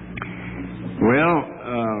 Well,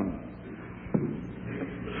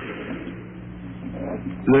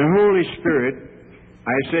 the Holy Spirit,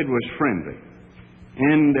 I said, was friendly.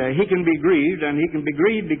 And He can be grieved, and He can be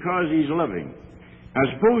grieved because He's loving. Now,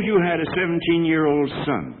 suppose you had a 17-year-old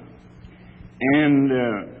son, and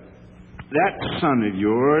that son of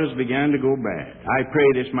yours began to go bad. I pray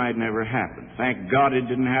this might never happen. Thank God it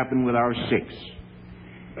didn't happen with our 6.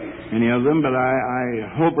 Any of them, but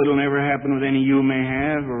I hope it'll never happen with any you may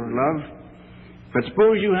have or love. But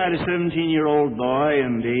suppose you had a 17-year-old boy,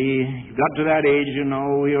 and he got to that age, you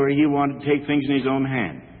know, where he wanted to take things in his own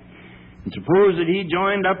hand. And suppose that he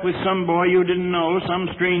joined up with some boy you didn't know, some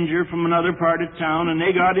stranger from another part of town, and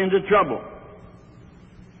they got into trouble.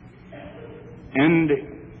 And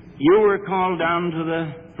you were called down to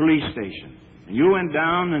the police station. And you went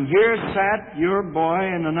down, and here sat your boy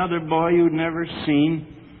and another boy you'd never seen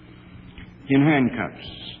in handcuffs.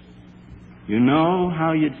 You know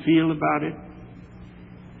how you'd feel about it?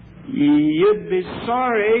 You'd be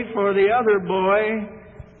sorry for the other boy,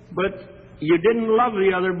 but you didn't love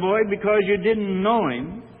the other boy because you didn't know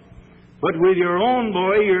him. But with your own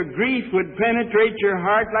boy, your grief would penetrate your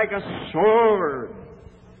heart like a sword.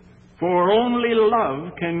 For only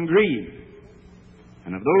love can grieve.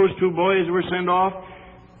 And if those two boys were sent off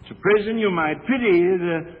to prison, you might pity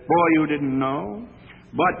the boy you didn't know,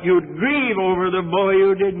 but you'd grieve over the boy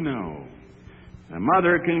you did know. A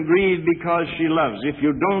mother can grieve because she loves. If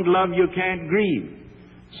you don't love, you can't grieve.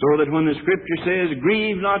 So that when the Scripture says,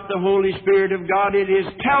 grieve not the Holy Spirit of God, it is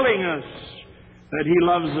telling us that He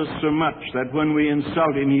loves us so much that when we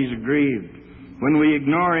insult Him, He's grieved. When we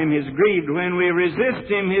ignore Him, He's grieved. When we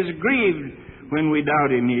resist Him, He's grieved. When we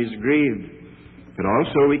doubt Him, He's grieved. But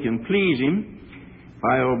also we can please Him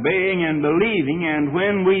by obeying and believing, and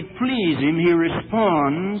when we please Him, He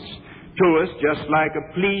responds to us just like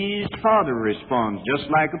a pleased father responds, just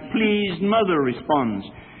like a pleased mother responds.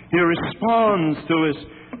 He responds to us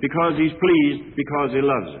because He's pleased, because He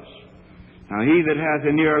loves us. Now, he that hath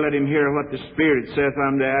an ear, let him hear what the Spirit saith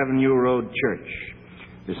unto Avenue Road Church.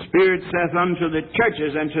 The Spirit saith unto the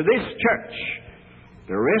churches, and to this church,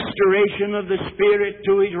 the restoration of the Spirit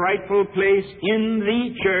to His rightful place in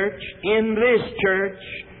the church, in this church,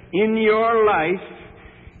 in your life,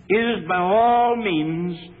 is by all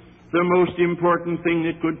means the most important thing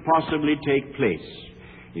that could possibly take place.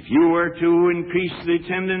 If you were to increase the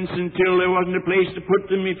attendance until there wasn't a place to put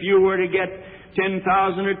them, if you were to get $10,000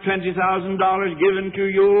 or $20,000 given to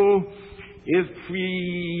you, if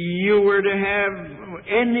you were to have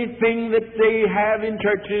anything that they have in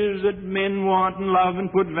churches that men want and love and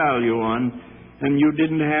put value on, and you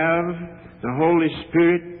didn't have the Holy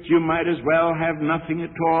Spirit, you might as well have nothing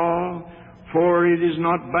at all. For it is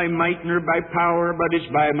not by might nor by power, but it's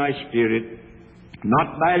by my Spirit.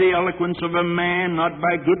 Not by the eloquence of a man, not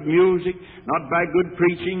by good music, not by good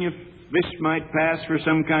preaching, if this might pass for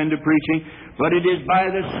some kind of preaching, but it is by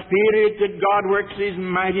the Spirit that God works His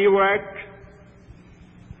mighty work.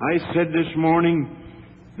 I said this morning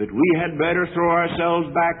that we had better throw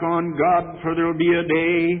ourselves back on God, for there will be a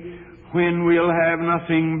day when we'll have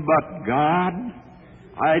nothing but God.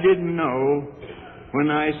 I didn't know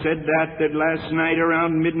when I said that last night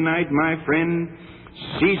around midnight, my friend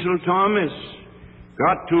Cecil Thomas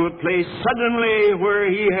got to a place suddenly where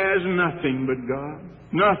he has nothing but God.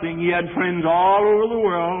 Nothing. He had friends all over the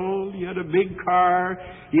world. He had a big car.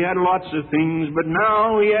 He had lots of things. But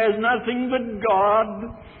now he has nothing but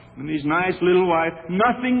God. And his nice little wife.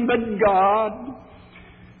 Nothing but God.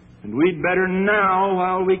 And we'd better now,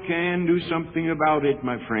 while we can, do something about it,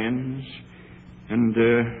 my friends. And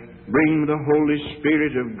bring the Holy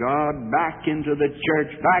Spirit of God back into the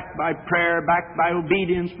church, back by prayer, back by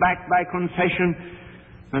obedience, back by confession,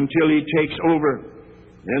 until He takes over.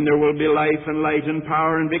 Then there will be life and light and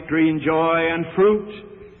power and victory and joy and fruit,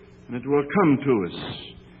 and it will come to us.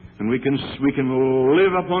 And we can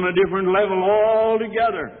live upon a different level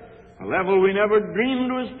altogether, a level we never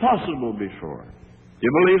dreamed was possible before. Do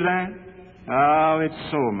you believe that? Oh,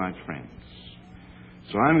 it's so, my friends.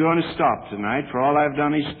 So I'm going to stop tonight, for all I've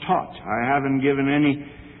done is taught. I haven't given any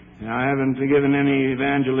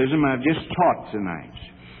evangelism. I've just taught tonight.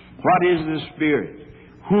 What is the Spirit?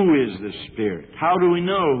 Who is the Spirit? How do we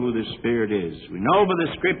know who the Spirit is? We know by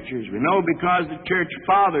the Scriptures. We know because the church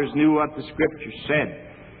fathers knew what the Scriptures said.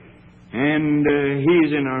 And He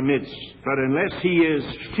is in our midst. But unless He is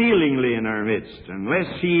feelingly in our midst, unless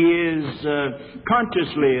He is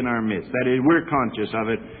consciously in our midst, that is, we're conscious of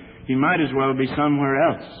it, He might as well be somewhere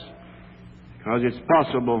else. Because it's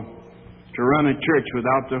possible to run a church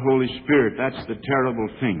without the Holy Spirit. That's the terrible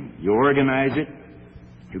thing. You organize it.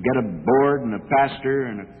 You get a board and a pastor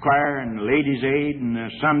and a choir and a ladies' aid and a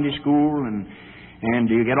Sunday school and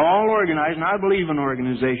you get all organized. And I believe in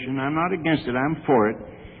organization. I'm not against it. I'm for it.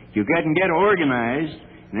 You get organized,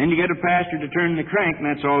 and then you get a pastor to turn the crank, and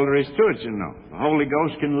that's all there is to it, you know. The Holy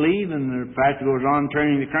Ghost can leave, and the pastor goes on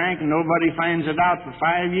turning the crank, and nobody finds it out for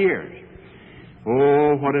 5 years.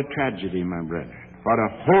 Oh, what a tragedy, my brethren. What a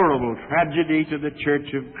horrible tragedy to the Church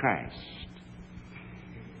of Christ.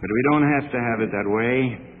 But we don't have to have it that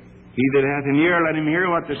way. He that hath an ear, let him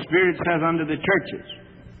hear what the Spirit saith unto the churches.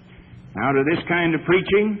 Now, to this kind of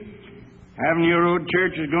preaching, Avenue Road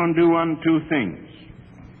Church is going to do one of two things.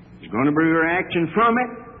 It's going to bring a reaction from it,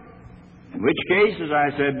 in which case, as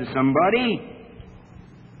I said to somebody,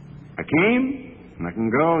 I came and I can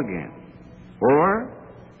go again. Or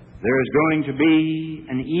there is going to be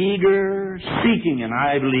an eager seeking, and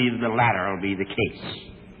I believe the latter will be the case.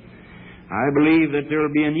 I believe that there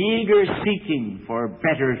will be an eager seeking for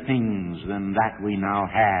better things than that we now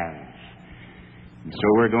have. And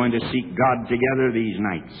so we're going to seek God together these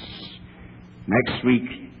nights. Next week,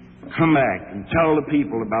 come back and tell the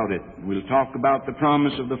people about it. We'll talk about the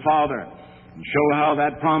promise of the Father and show how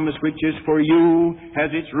that promise which is for you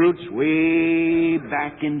has its roots way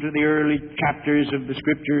back into the early chapters of the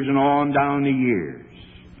Scriptures and on down the years.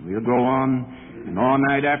 We'll go on and on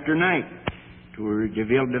night after night to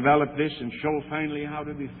develop this and show finally how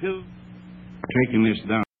to be filled. Taking this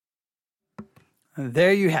down.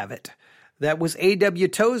 There you have it. That was A.W.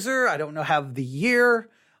 Tozer. I don't know how the year,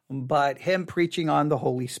 but him preaching on the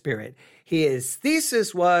Holy Spirit. His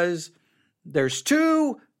thesis was there's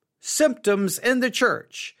two symptoms in the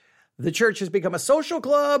church. The church has become a social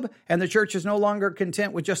club, and the church is no longer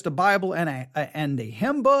content with just a Bible and a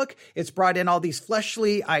hymn book. It's brought in all these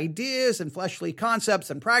fleshly ideas and fleshly concepts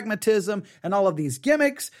and pragmatism and all of these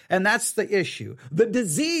gimmicks, and that's the issue. The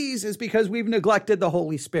disease is because we've neglected the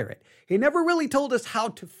Holy Spirit. He never really told us how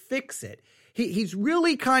to fix it. He's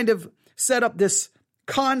really kind of set up this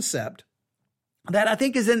concept that I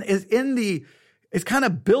think is kind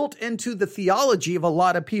of built into the theology of a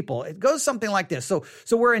lot of people. It goes something like this. So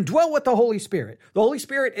we're indwelt with the Holy Spirit. The Holy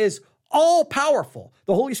Spirit is all powerful.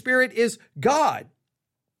 The Holy Spirit is God.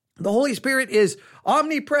 The Holy Spirit is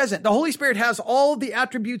omnipresent. The Holy Spirit has all the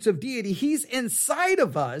attributes of deity. He's inside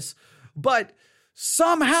of us, but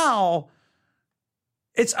somehow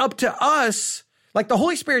it's up to us. Like the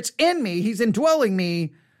Holy Spirit's in me. He's indwelling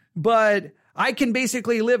me, but I can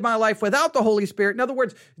basically live my life without the Holy Spirit. In other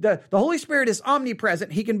words, the Holy Spirit is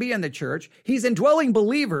omnipresent. He can be in the church. He's indwelling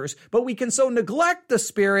believers, but we can so neglect the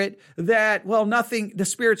Spirit that, the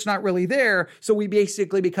Spirit's not really there. So we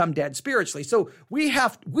basically become dead spiritually. So we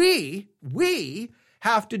have to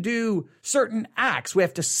do certain acts. We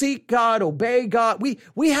have to seek God, obey God.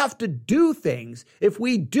 We have to do things. If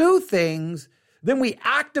we do things, then we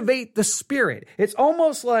activate the Spirit. It's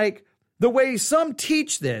almost like the way some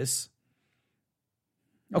teach this.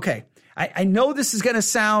 Okay, I know this is going to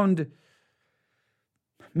sound,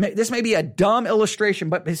 this may be a dumb illustration,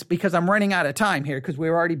 but it's because I'm running out of time here because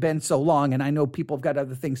we've already been so long and I know people have got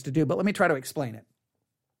other things to do, but let me try to explain it.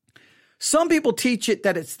 Some people teach it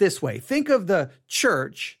that it's this way. Think of the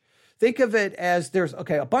church. Think of it as there's,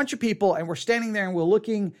 a bunch of people and we're standing there and we're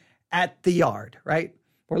looking at the yard, right?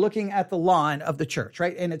 We're looking at the lawn of the church,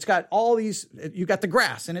 right? And it's got all these, you got the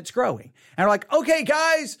grass and it's growing. And we're like, okay,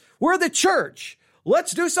 guys, we're the church.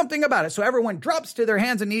 Let's do something about it. So everyone drops to their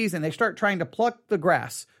hands and knees and they start trying to pluck the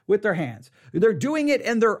grass with their hands. They're doing it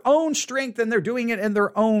in their own strength and they're doing it in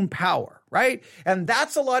their own power, right? And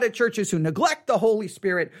that's a lot of churches who neglect the Holy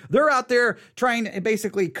Spirit. They're out there trying to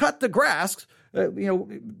basically cut the grass,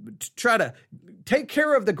 try to take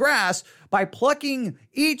care of the grass by plucking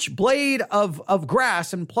each blade of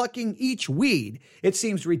grass and plucking each weed. It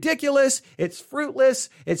seems ridiculous. It's fruitless.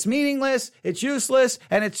 It's meaningless. It's useless.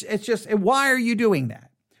 And it's just, why are you doing that?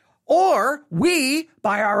 Or we,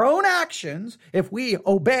 by our own actions, if we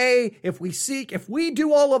obey, if we seek, if we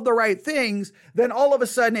do all of the right things, then all of a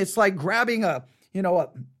sudden it's like grabbing a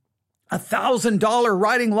 $1,000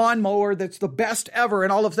 riding lawnmower that's the best ever,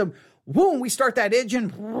 and all of them, boom, we start that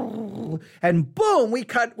engine, and boom, we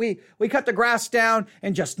cut the grass down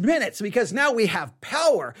in just minutes because now we have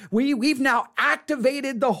power. We've now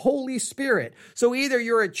activated the Holy Spirit. So either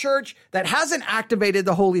you're a church that hasn't activated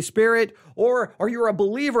the Holy Spirit, or you're a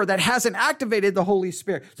believer that hasn't activated the Holy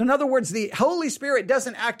Spirit. So in other words, the Holy Spirit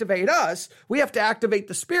doesn't activate us. We have to activate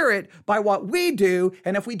the Spirit by what we do.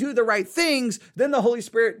 And if we do the right things, then the Holy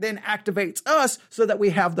Spirit then activates us so that we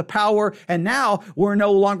have the power. And now we're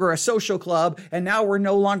no longer a social club. And now we're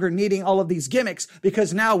no longer needing all of these gimmicks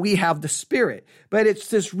because now we have the Spirit. But it's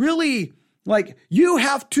this really like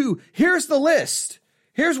here's the list.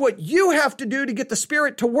 Here's what you have to do to get the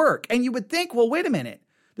Spirit to work. And you would think, well, wait a minute.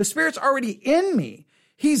 The Spirit's already in me.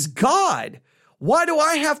 He's God. Why do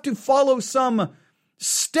I have to follow some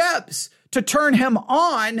steps to turn him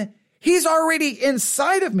on? He's already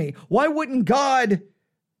inside of me. Why wouldn't God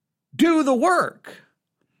do the work?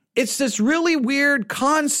 It's this really weird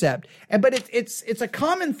concept, but it's a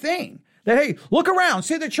common thing. That, hey, look around,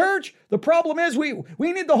 see the church? The problem is we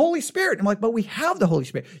need the Holy Spirit. I'm like, but we have the Holy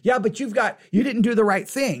Spirit. Yeah, but you didn't do the right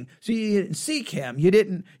thing. So you didn't seek him. You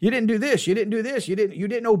didn't do this. You didn't do this. You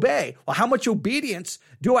didn't obey. Well, how much obedience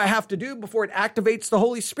do I have to do before it activates the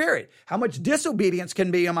Holy Spirit? How much disobedience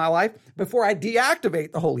can be in my life before I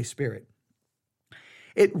deactivate the Holy Spirit?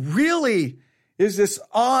 It really is this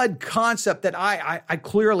odd concept that I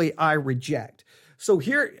clearly reject. So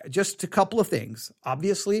here, just a couple of things.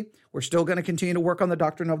 Obviously, we're still going to continue to work on the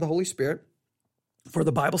doctrine of the Holy Spirit for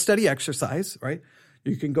the Bible study exercise, right?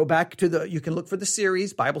 You can go back you can look for the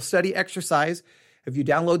series, Bible Study Exercise. If you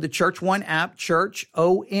download the Church One app, Church,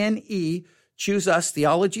 O-N-E, choose us,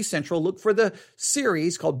 Theology Central, look for the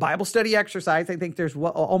series called Bible Study Exercise. I think there's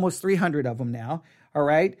almost 300 of them now, All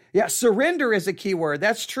right. Yeah. Surrender is a key word.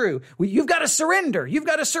 That's true. You've got to surrender. You've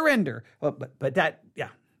got to surrender. But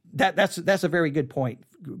that's a very good point.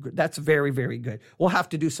 That's very, very good. We'll have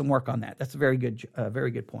to do some work on that. That's a very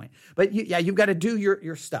good point. But you've got to do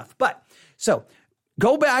your stuff. But so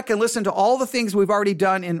go back and listen to all the things we've already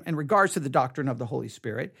done in regards to the doctrine of the Holy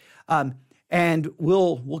Spirit. And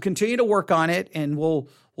we'll continue to work on it, and we're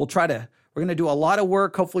going to do a lot of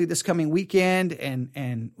work, hopefully this coming weekend.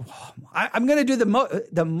 And I'm going to do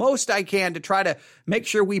the most I can to try to make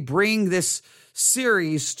sure we bring this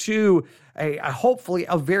series to hopefully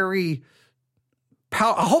a very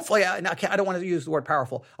hopefully, I don't want to use the word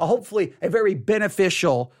powerful, hopefully a very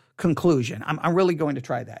beneficial conclusion. I'm really going to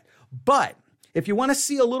try that. But if you want to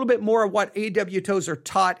see a little bit more of what A.W. Tozer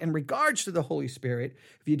taught in regards to the Holy Spirit,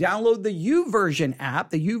 if you download the YouVersion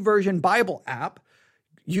app, the YouVersion Bible app,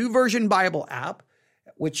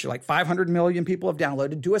 which like 500 million people have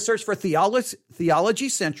downloaded, do a search for Theology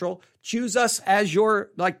Central, choose us as your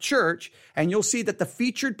church, and you'll see that the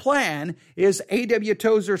featured plan is A.W.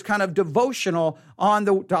 Tozer's kind of devotional on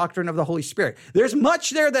the doctrine of the Holy Spirit. There's much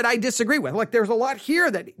there that I disagree with. Like there's a lot here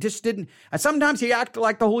that just didn't. And sometimes he acted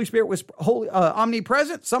like the Holy Spirit was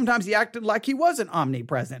omnipresent. Sometimes he acted like he wasn't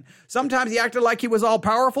omnipresent. Sometimes he acted like he was all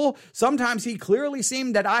powerful. Sometimes he clearly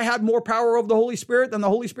seemed that I had more power over the Holy Spirit than the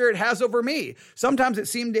Holy Spirit has over me. Sometimes it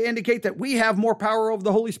seemed to indicate that we have more power over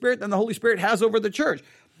the Holy Spirit than the Holy Spirit has over the church.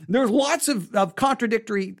 There's lots of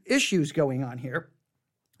contradictory issues going on here,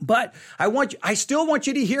 but I still want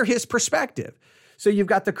you to hear his perspective. So you've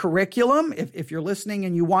got the curriculum. If you're listening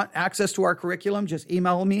and you want access to our curriculum, just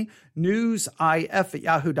email me,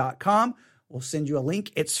 newsif@yahoo.com. We'll send you a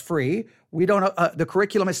link. It's free. We don't. The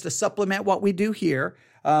curriculum is to supplement what we do here,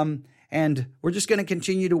 and we're just going to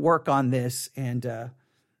continue to work on this. And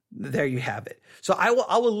there you have it. So I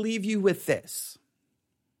will leave you with this.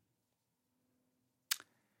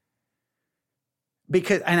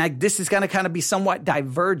 This is going to kind of be somewhat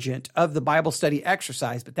divergent of the Bible study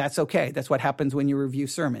exercise, but that's okay. That's what happens when you review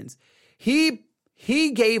sermons. He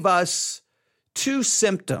gave us two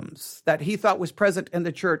symptoms that he thought was present in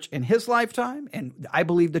the church in his lifetime, and I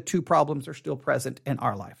believe the two problems are still present in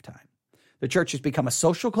our lifetime. The church has become a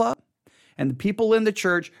social club, and the people in the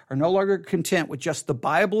church are no longer content with just the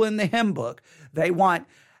Bible and the hymn book. They want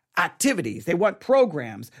activities. They want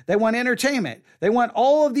programs. They want entertainment. They want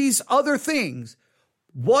all of these other things.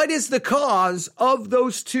 What is the cause of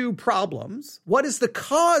those two problems? What is the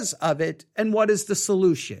cause of it, and what is the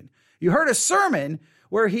solution? You heard a sermon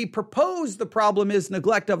where he proposed the problem is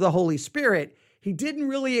neglect of the Holy Spirit. He didn't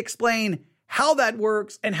really explain how that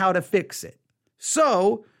works and how to fix it.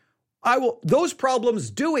 So those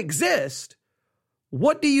problems do exist.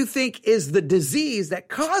 What do you think is the disease that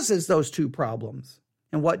causes those two problems?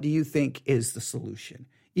 And what do you think is the solution?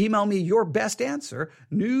 Email me your best answer,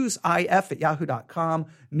 newsif@yahoo.com,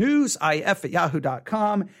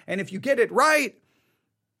 newsif@yahoo.com. And if you get it right,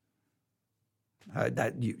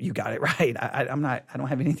 that you got it right. I don't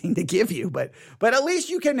have anything to give you, but at least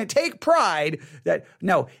you can take pride that,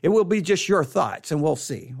 no, it will be just your thoughts, and we'll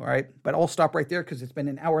see. All right. But I'll stop right there because it's been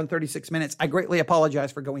an hour and 36 minutes. I greatly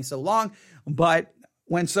apologize for going so long, but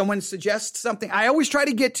when someone suggests something, I always try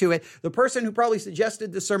to get to it. The person who probably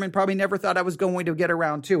suggested the sermon probably never thought I was going to get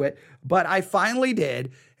around to it, but I finally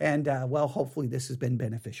did. And hopefully this has been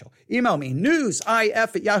beneficial. Email me,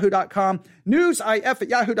 newsif@yahoo.com,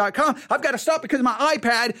 newsif@yahoo.com. I've got to stop because my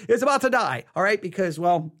iPad is about to die. All right. Because,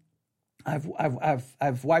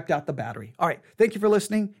 I've wiped out the battery. All right. Thank you for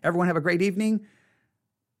listening. Everyone have a great evening.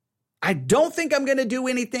 I don't think I'm going to do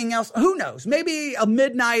anything else. Who knows? Maybe at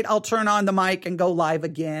midnight I'll turn on the mic and go live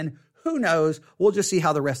again. Who knows? We'll just see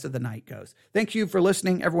how the rest of the night goes. Thank you for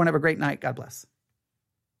listening. Everyone have a great night. God bless.